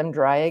pat them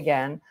dry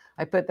again.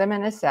 I put them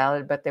in a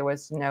salad, but there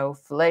was no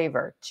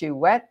flavor. Too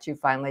wet, too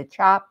finely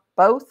chopped,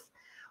 both?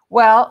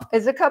 Well,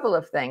 there's a couple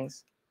of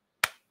things.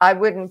 I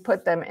wouldn't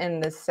put them in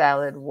the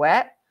salad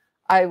wet.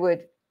 I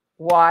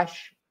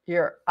wash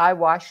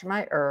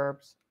my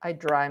herbs, I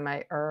dry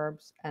my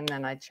herbs, and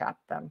then I chop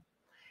them.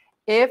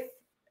 If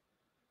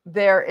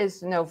there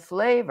is no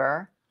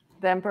flavor,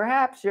 then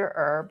perhaps your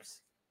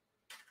herbs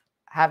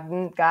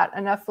haven't got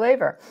enough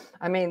flavor.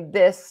 I mean,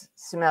 this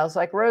smells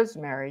like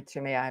rosemary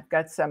to me. I've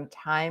got some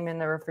thyme in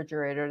the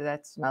refrigerator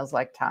that smells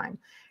like thyme.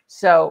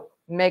 So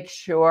make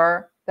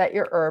sure that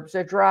your herbs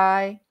are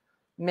dry.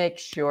 Make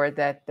sure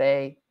that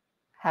they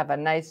have a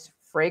nice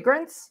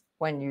fragrance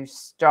when you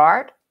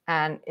start.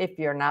 And if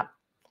you're not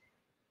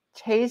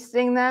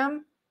tasting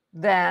them,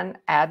 then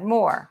add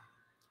more.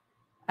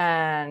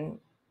 And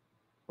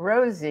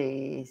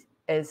Rosie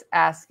is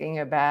asking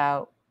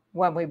about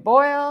when we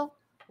boil,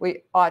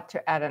 we ought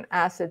to add an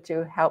acid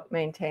to help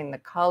maintain the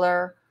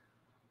color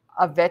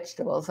of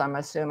vegetables, I'm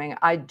assuming.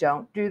 I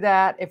don't do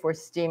that. If we're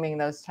steaming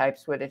those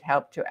types, would it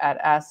help to add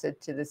acid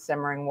to the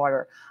simmering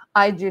water?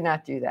 I do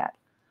not do that.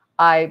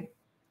 I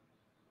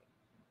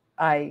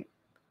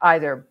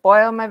either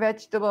boil my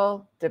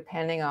vegetable,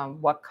 depending on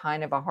what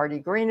kind of a hearty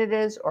green it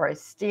is, or I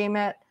steam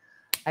it.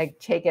 I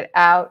take it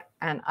out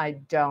and I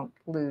don't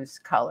lose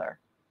color.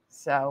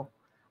 So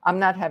I'm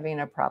not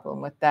having a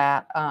problem with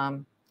that.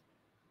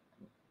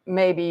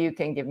 Maybe you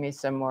can give me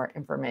some more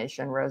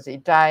information, Rosie.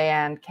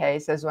 Diane K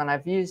says, when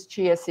I've used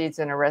chia seeds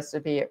in a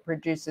recipe, it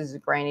produces a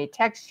grainy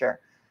texture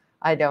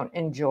I don't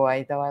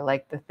enjoy, though I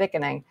like the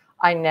thickening.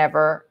 I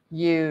never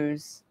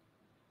use,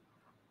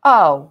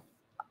 oh,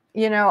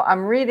 you know,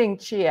 I'm reading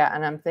chia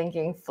and I'm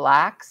thinking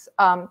flax.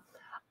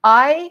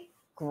 I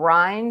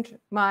grind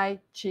my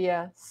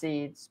chia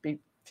seeds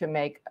to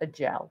make a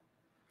gel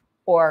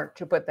or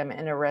to put them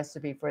in a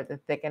recipe for the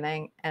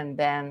thickening, and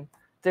then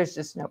there's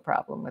just no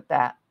problem with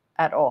that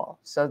at all.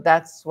 So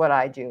that's what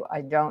I do.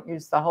 I don't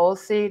use the whole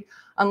seed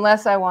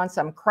unless I want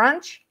some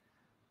crunch,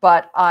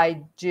 but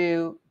I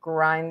do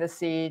grind the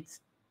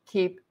seeds.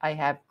 I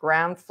have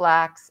ground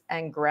flax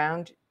and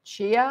ground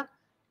chia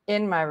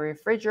in my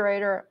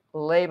refrigerator,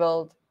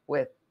 labeled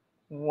with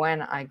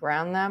when I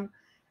ground them,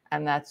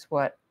 and that's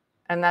what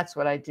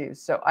I do.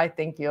 So I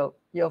think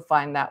you'll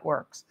find that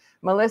works.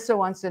 Melissa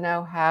wants to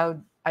know, how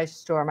I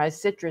store my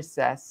citrus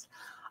zest.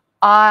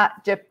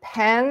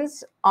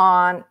 Depends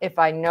on if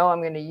I know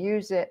I'm going to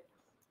use it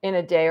in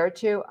a day or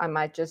two. I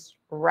might just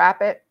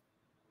wrap it,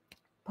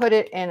 put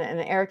it in an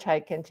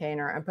airtight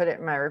container, and put it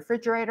in my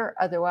refrigerator.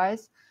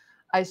 Otherwise,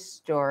 I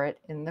store it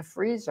in the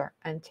freezer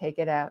and take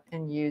it out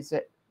and use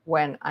it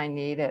when I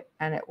need it.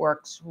 And it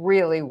works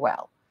really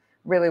well,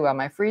 really well.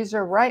 My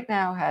freezer right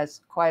now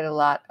has quite a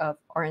lot of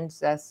orange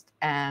zest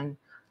and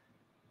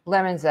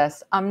lemon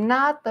zest. I'm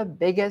not the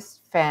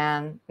biggest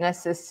fan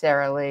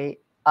necessarily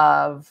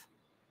of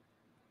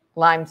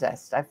lime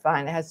zest. I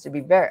find it has to be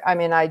very, I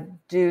mean, I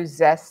do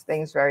zest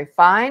things very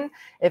fine.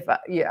 If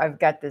I've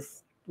got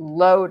this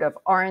load of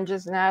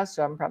oranges now,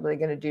 so I'm probably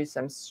going to do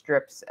some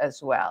strips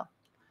as well.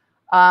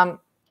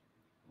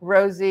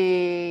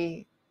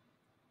 Rosie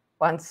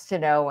wants to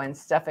know, when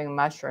stuffing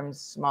mushrooms,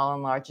 small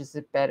and large, is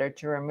it better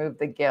to remove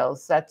the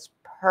gills? That's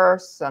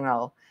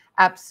personal,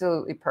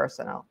 absolutely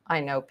personal. I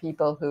know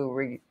people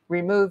who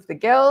remove the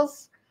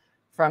gills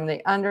from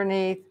the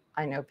underneath.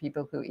 I know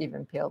people who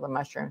even peel the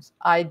mushrooms.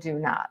 I do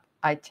not.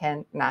 I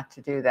tend not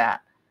to do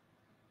that.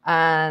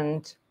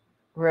 And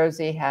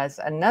Rosie has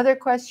another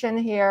question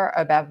here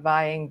about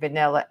buying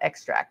vanilla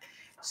extract.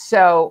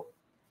 So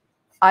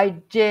I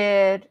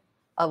did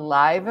a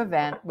live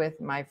event with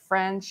my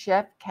friend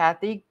Chef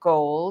Kathy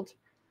Gold,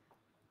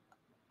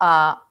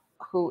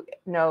 who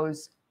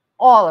knows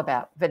all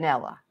about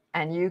vanilla.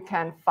 And you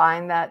can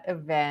find that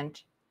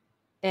event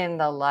in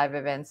the live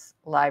events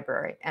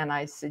library. And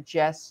I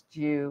suggest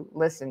you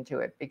listen to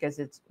it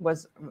because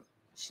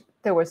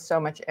there was so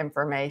much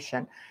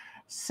information.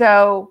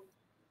 So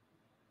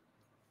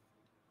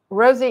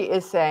Rosie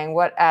is saying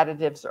what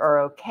additives are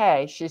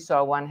okay. She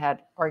saw one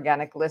had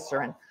organic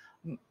glycerin.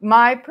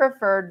 My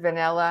preferred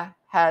vanilla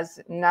has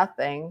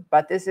nothing,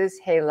 but this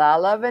is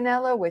Halala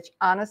vanilla, which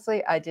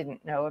honestly I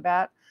didn't know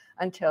about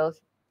until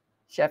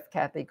Chef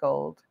Kathy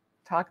Gold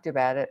talked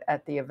about it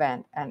at the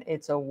event. And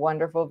it's a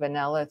wonderful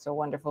vanilla. It's a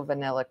wonderful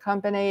vanilla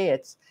company.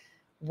 It's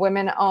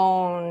women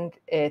owned.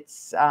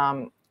 It's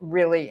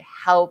really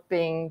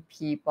helping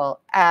people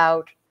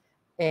out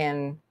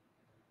in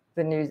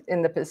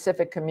the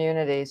Pacific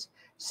communities.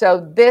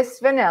 So this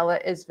vanilla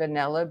is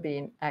vanilla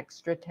bean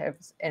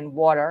extractives in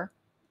water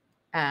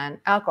and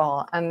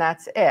alcohol, and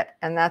that's it.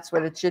 And that's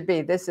what it should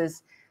be. This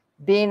is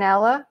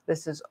Beanella.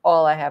 This is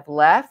all I have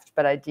left,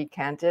 but I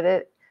decanted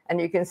it.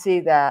 And you can see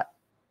that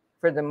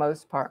for the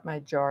most part, my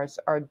jars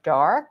are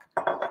dark.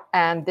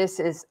 And this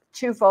is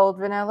twofold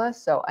vanilla,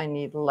 so I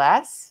need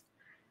less.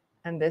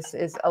 And this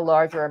is a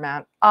larger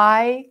amount.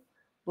 I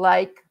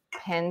like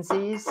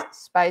Penzeys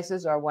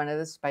Spices, are one of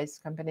the spice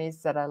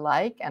companies that I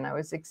like. And I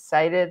was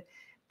excited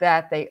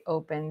that they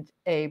opened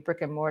a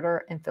brick and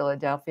mortar in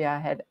Philadelphia. I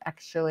had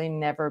actually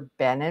never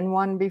been in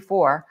one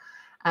before.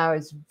 I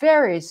was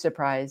very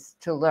surprised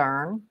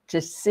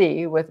to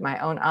see with my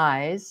own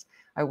eyes.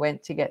 I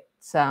went to get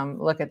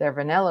some look at their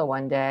vanilla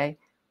one day,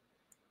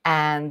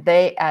 and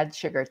they add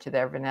sugar to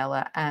their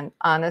vanilla. And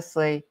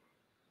honestly,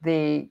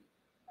 the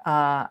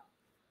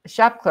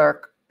shop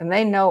clerk, and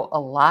they know a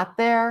lot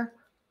there,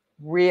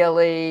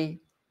 really,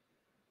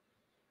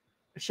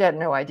 she had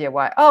no idea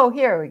why. Oh,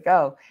 here we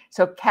go.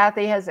 So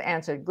Kathy has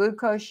answered.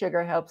 Glucose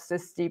sugar helps the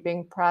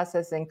steeping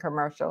process in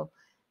commercial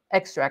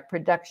extract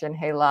production.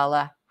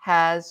 Halala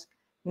has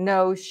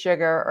no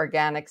sugar.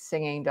 Organic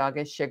Singing Dog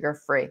is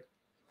sugar-free.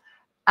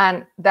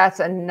 And that's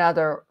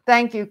another,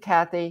 thank you,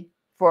 Kathy,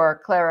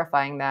 for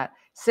clarifying that.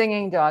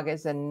 Singing Dog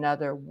is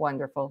another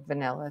wonderful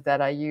vanilla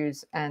that I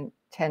use and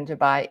tend to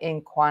buy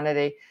in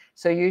quantity.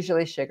 So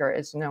usually sugar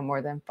is no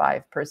more than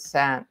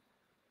 5%.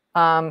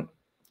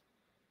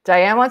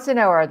 Diane wants to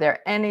know, are there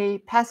any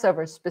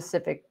Passover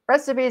specific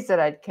recipes that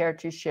I'd care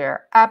to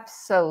share?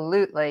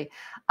 Absolutely.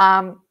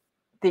 The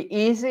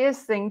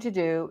easiest thing to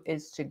do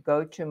is to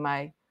go to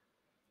my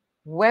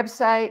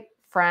website,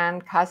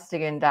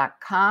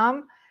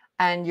 francostigan.com,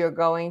 and you're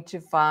going to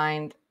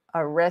find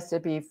a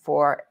recipe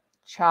for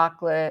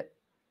chocolate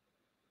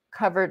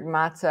covered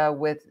matzah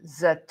with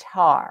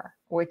za'atar,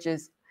 which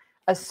is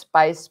a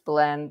spice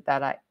blend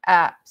that I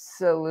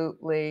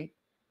absolutely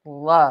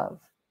love.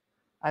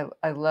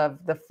 I love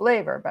the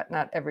flavor, but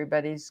not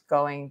everybody's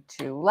going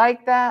to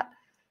like that.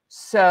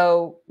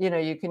 So,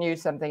 you can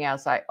use something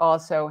else. I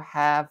also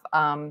have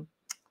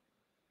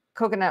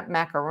coconut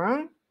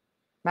macaroons,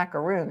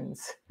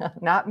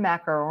 not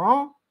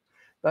macaron,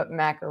 but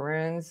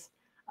macaroons.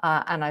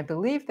 And I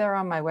believe they're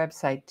on my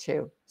website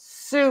too.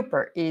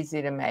 Super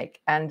easy to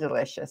make and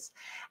delicious.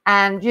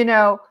 And,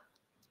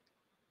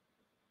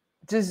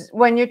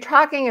 when you're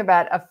talking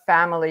about a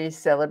family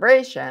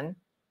celebration,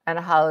 and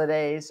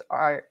holidays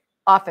are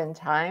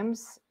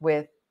oftentimes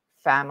with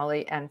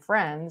family and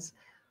friends,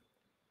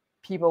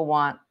 people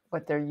want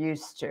what they're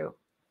used to,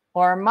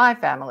 or my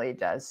family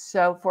does.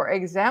 So, for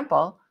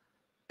example,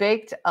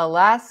 baked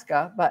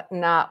Alaska, but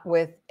not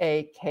with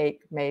a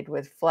cake made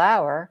with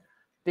flour,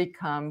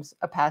 becomes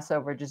a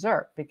Passover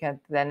dessert, because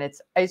then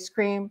it's ice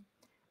cream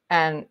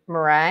and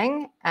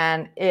meringue.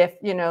 And if,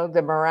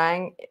 the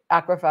meringue,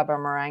 aquafaba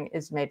meringue,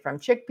 is made from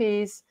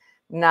chickpeas,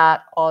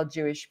 not all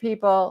Jewish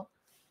people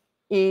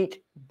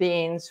eat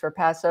beans for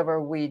Passover?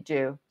 We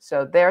do.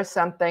 So there's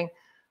something.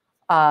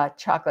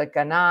 Chocolate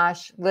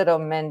ganache, little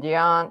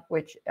mendiant,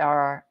 which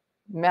are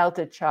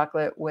melted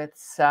chocolate with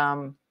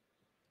some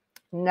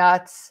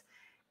nuts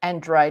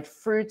and dried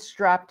fruits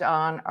dropped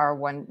on,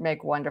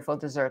 make wonderful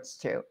desserts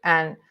too.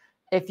 And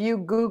if you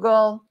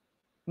Google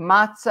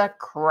matzah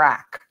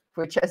crack,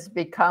 which has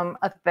become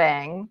a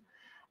thing,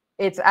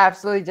 it's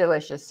absolutely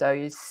delicious. So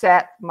you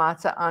set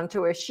matzah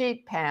onto a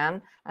sheet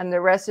pan, and the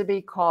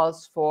recipe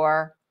calls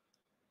for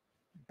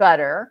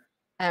butter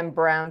and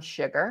brown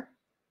sugar.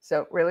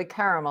 So it really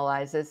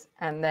caramelizes,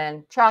 and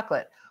then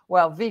chocolate.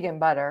 Well, vegan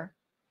butter,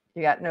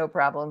 you got no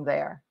problem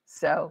there.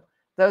 So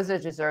those are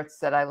desserts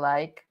that I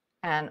like.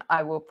 And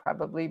I will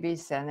probably be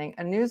sending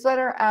a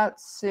newsletter out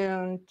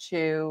soon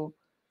to,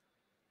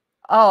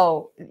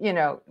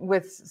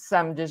 with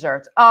some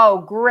desserts. Oh,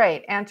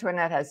 great.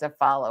 Antoinette has a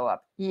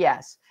follow-up.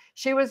 Yes.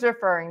 She was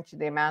referring to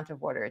the amount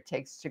of water it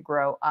takes to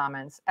grow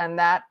almonds, and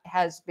that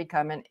has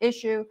become an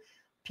issue.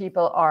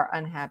 People are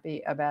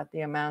unhappy about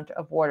the amount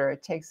of water.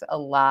 It takes a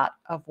lot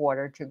of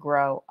water to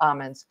grow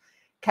almonds.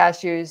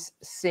 Cashews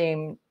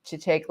seem to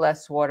take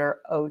less water,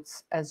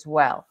 oats as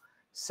well.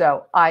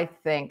 So I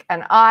think,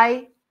 and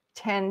I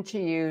tend to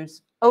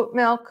use oat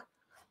milk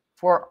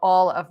for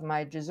all of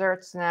my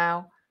desserts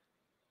now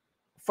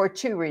for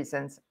two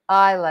reasons.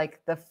 I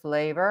like the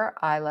flavor.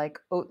 I like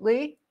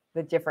Oatly,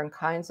 the different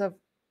kinds of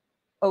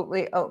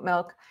Oatly oat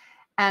milk.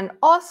 And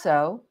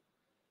also,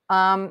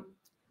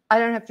 I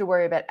don't have to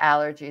worry about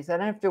allergies. I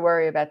don't have to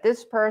worry about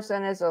this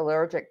person is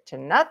allergic to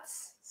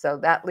nuts. So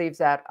that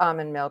leaves out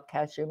almond milk,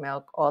 cashew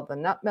milk, all the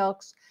nut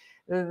milks.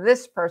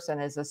 This person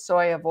is a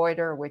soy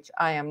avoider, which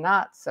I am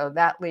not. So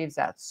that leaves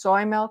out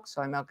soy milk.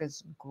 Soy milk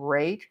is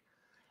great.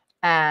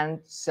 And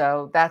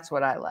so that's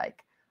what I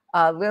like.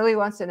 Lily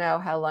wants to know,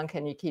 how long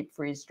can you keep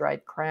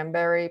freeze-dried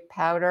cranberry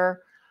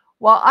powder?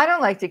 Well, I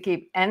don't like to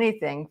keep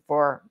anything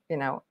for,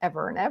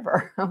 ever and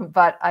ever.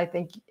 But I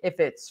think if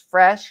it's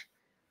fresh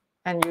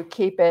and you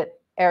keep it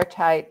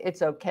airtight,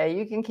 it's okay.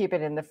 You can keep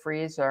it in the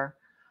freezer.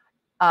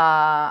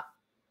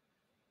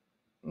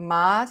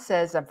 Ma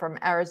says, I'm from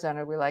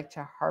Arizona. We like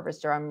to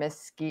harvest our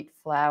mesquite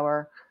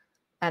flower.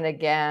 And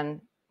again,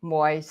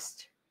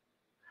 moist.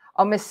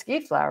 Oh,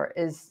 mesquite flower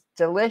is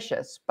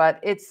delicious, but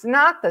it's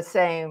not the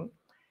same.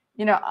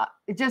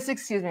 Just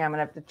excuse me, I'm going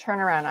to have to turn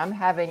around. I'm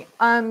having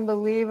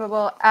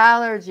unbelievable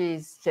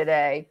allergies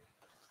today.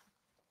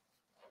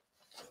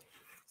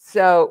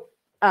 So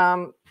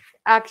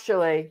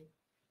actually,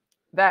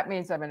 that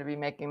means I'm going to be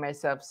making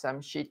myself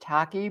some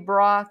shiitake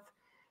broth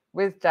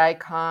with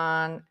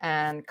daikon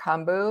and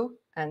kombu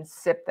and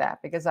sip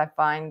that, because I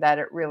find that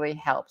it really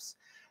helps.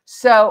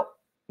 So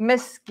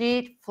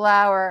mesquite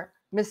flower,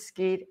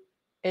 mesquite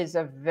has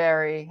a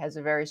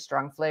very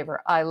strong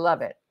flavor. I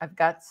love it. I've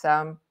got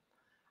some.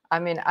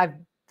 I've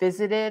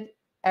visited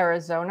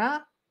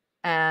Arizona,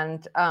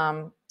 and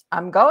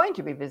I'm going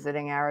to be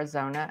visiting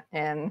Arizona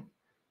in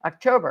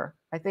October.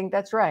 I think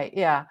that's right.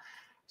 Yeah.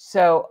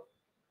 So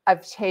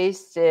I've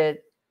tasted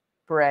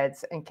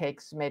breads and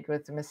cakes made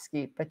with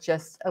mesquite, but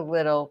just a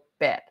little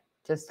bit.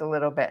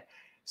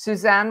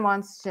 Suzanne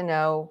wants to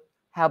know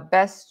how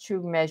best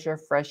to measure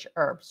fresh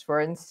herbs. For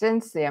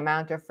instance, the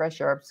amount of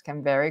fresh herbs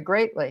can vary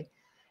greatly.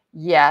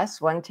 Yes,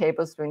 1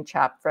 tablespoon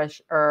chopped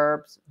fresh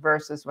herbs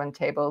versus 1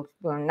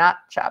 tablespoon not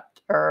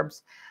chopped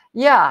herbs.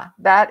 Yeah,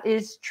 that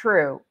is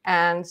true.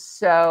 And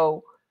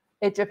so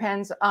it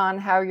depends on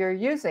how you're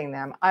using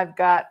them. I've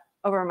got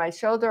over my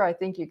shoulder, I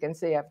think you can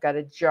see, I've got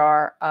a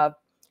jar of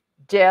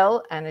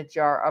dill and a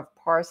jar of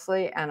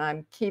parsley, and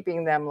I'm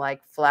keeping them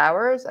like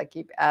flowers. I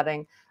keep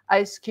adding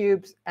ice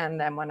cubes, and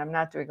then when I'm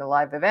not doing a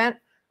live event,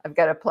 I've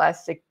got a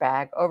plastic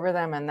bag over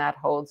them, and that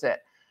holds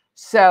it.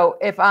 So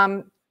if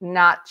I'm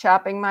not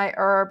chopping my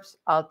herbs,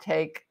 I'll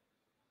take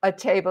a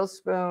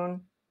tablespoon,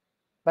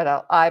 but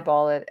I'll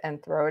eyeball it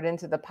and throw it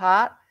into the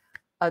pot.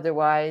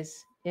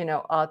 Otherwise,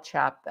 I'll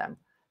chop them.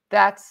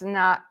 That's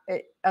not,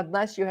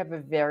 unless you have a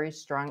very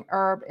strong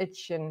herb, it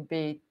shouldn't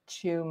be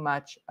too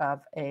much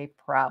of a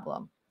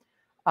problem.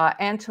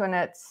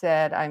 Antoinette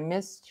said, I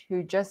missed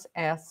who just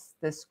asked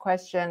this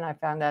question. I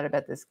found out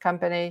about this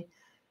company,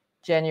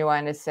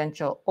 Genuine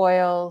Essential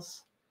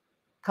Oils,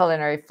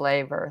 Culinary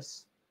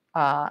Flavors.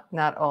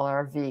 Not all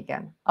are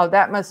vegan. Oh,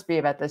 that must be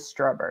about the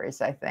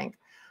strawberries, I think.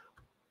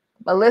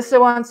 Melissa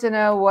wants to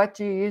know, what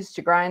do you use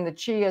to grind the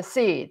chia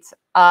seeds?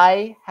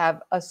 I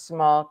have a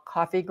small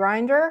coffee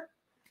grinder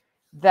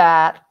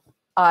that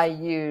I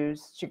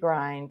use to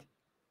grind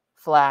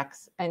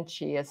flax and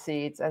chia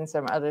seeds and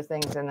some other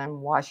things, and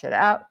then wash it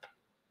out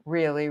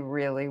really,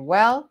 really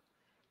well.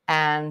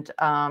 And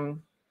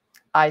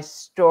I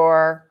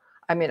store,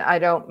 I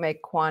don't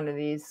make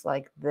quantities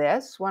like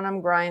this when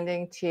I'm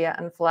grinding chia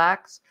and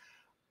flax,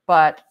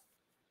 but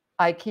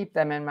I keep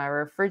them in my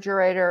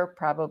refrigerator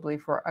probably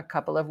for a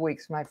couple of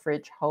weeks. My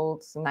fridge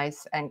holds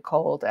nice and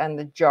cold, and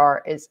the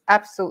jar is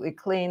absolutely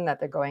clean that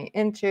they're going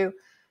into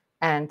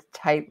and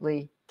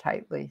tightly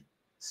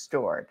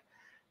stored.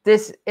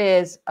 This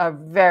is a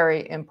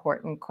very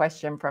important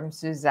question from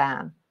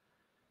Suzanne.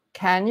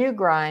 Can you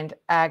grind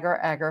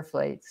agar-agar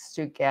flakes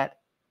to get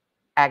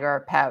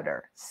agar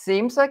powder?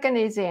 Seems like an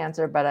easy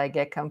answer, but I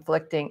get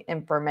conflicting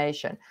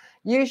information.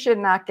 You should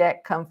not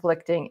get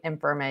conflicting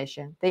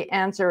information. The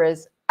answer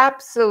is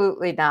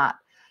absolutely not.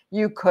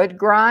 You could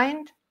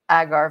grind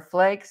agar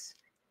flakes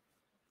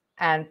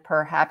and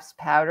perhaps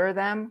powder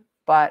them,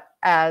 but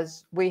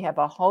as we have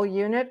a whole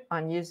unit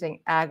on using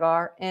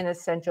agar in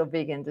Essential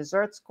Vegan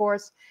Desserts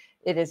course,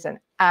 it is an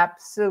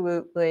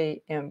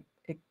absolutely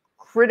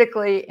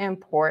critically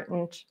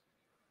important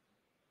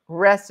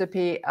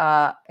recipe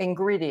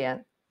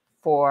ingredient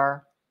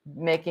for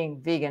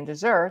making vegan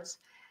desserts.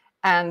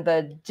 And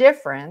the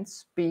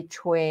difference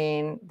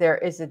between, there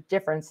is a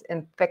difference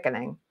in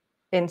thickening,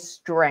 in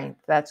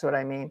strength, that's what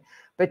I mean,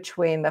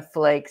 between the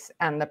flakes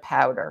and the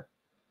powder.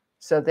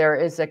 So there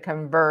is a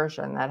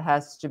conversion that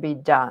has to be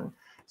done.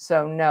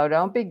 So no,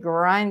 don't be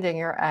grinding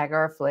your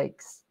agar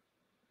flakes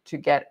to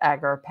get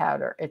agar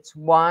powder. It's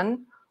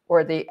one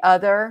or the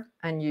other,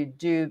 and you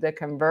do the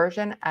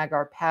conversion.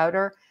 Agar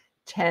powder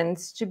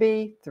tends to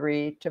be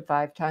 3 to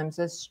 5 times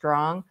as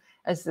strong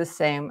as the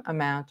same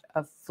amount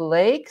of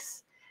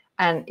flakes.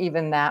 And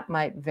even that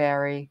might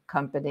vary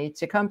company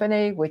to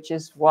company, which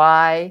is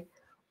why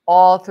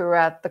all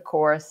throughout the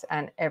course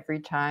and every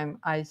time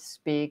I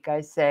speak, I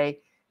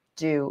say,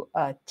 do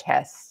a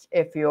test.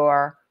 If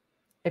you're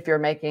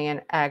making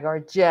an agar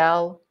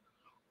gel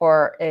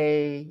or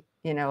a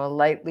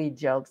lightly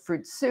gelled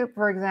fruit soup,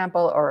 for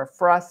example, or a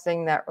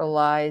frosting that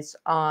relies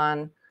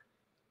on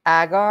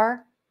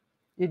agar,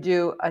 you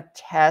do a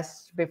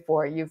test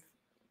before you've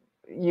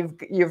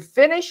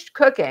finished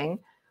cooking,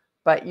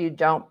 but you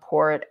don't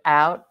pour it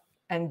out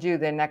and do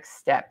the next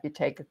step. You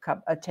take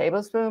a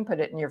tablespoon, put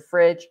it in your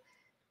fridge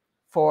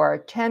for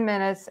 10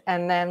 minutes,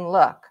 and then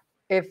look.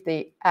 If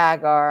the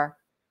agar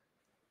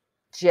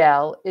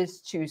gel is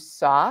too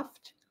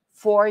soft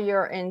for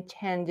your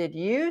intended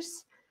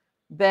use,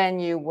 then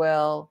you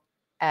will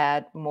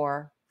add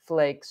more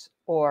flakes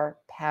or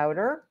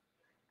powder.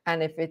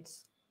 And if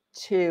it's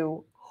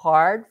too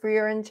hard for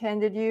your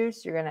intended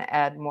use, you're going to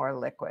add more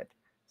liquid.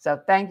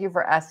 So thank you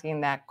for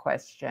asking that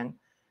question.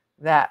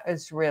 That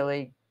is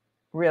really,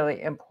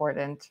 really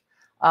important.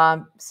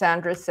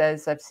 Sandra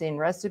says, I've seen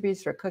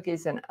recipes for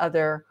cookies and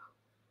other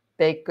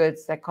baked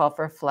goods that call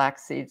for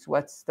flax seeds.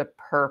 What's the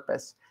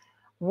purpose?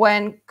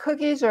 When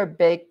cookies or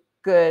baked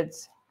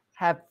goods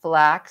have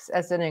flax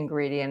as an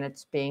ingredient,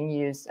 it's being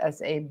used as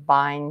a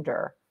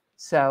binder.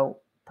 So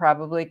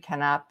probably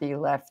cannot be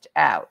left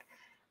out.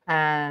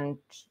 And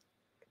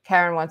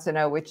Karen wants to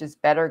know which is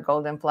better,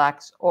 golden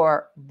flax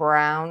or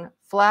brown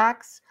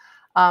flax.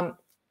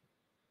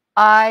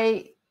 I've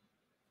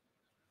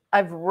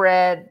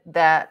read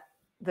that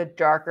the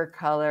darker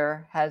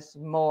color has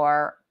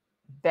more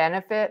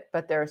benefit,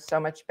 but there's so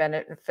much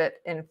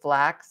benefit in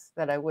flax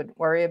that I wouldn't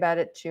worry about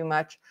it too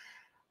much.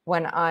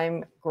 When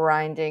I'm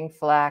grinding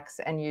flax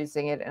and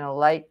using it in a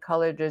light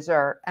colored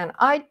dessert, and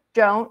I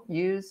don't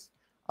use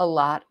a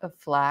lot of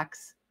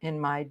flax in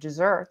my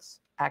desserts,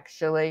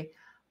 actually.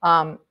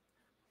 I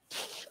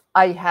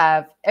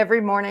have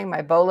every morning,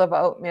 my bowl of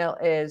oatmeal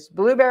is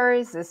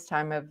blueberries this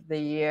time of the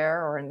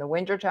year, or in the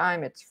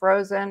wintertime, it's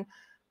frozen.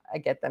 I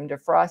get them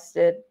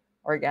defrosted,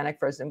 organic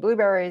frozen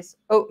blueberries,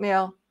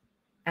 oatmeal,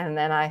 and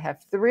then I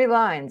have 3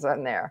 lines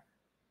on there: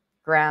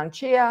 ground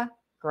chia,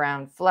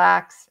 ground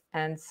flax,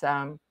 and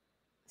some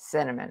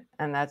cinnamon.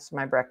 And that's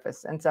my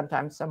breakfast, and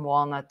sometimes some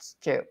walnuts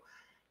too.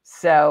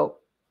 So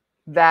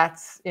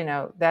that's,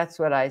 that's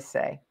what I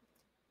say.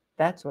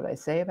 That's what I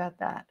say about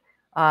that.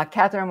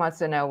 Catherine wants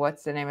to know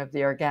what's the name of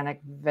the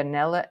organic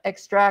vanilla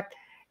extract.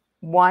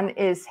 One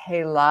is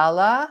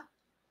Halala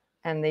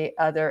and the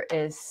other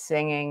is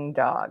Singing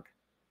Dog.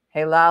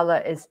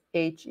 Halala is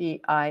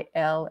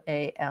Heilala.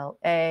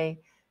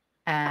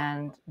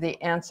 And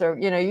the answer,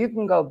 you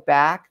can go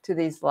back to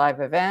these live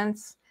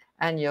events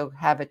and you'll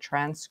have a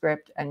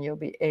transcript and you'll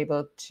be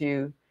able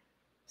to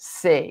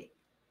see.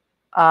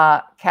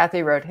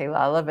 Kathy wrote,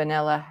 Halala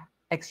vanilla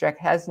extract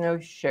has no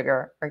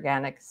sugar.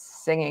 Organic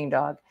Singing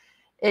Dog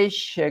is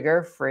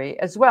sugar-free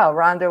as well.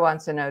 Rhonda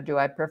wants to know, do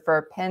I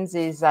prefer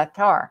Penzi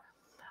Za'atar?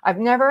 I've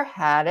never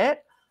had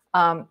it.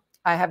 I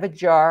have a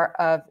jar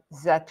of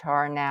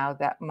Za'atar now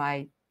that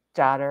my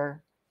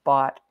daughter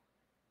bought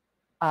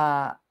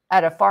at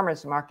a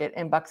farmer's market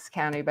in Bucks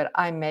County, but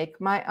I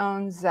make my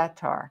own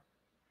Za'atar.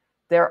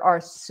 There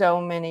are so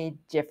many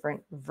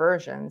different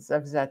versions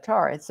of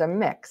Za'atar. It's a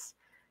mix.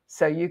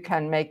 So you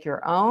can make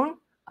your own.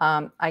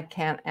 I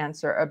can't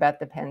answer about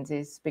the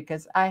Penzis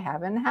because I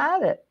haven't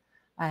had it.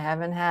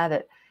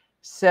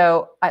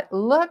 So it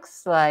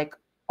looks like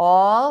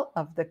all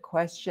of the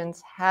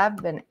questions have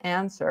been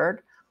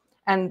answered.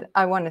 And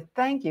I want to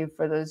thank you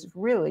for those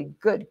really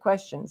good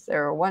questions. They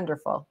were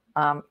wonderful.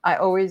 I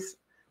always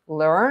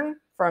learn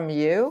from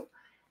you.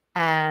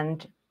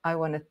 And I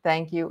want to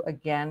thank you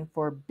again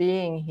for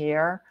being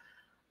here.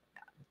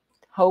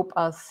 Hope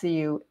I'll see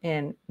you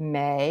in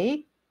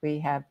May. We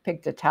have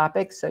picked a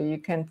topic, so you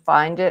can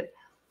find it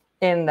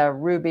in the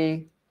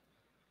Rouxbe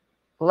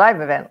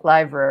live event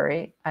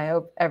library. I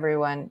hope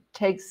everyone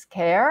takes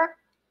care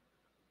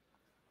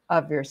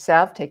of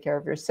yourself, take care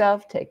of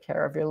yourself, take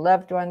care of your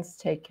loved ones,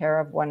 take care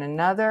of one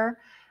another,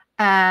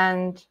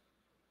 and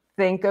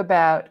think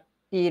about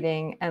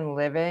eating and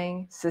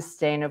living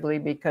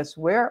sustainably, because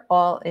we're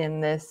all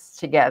in this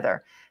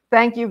together.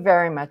 Thank you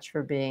very much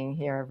for being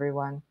here,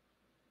 everyone.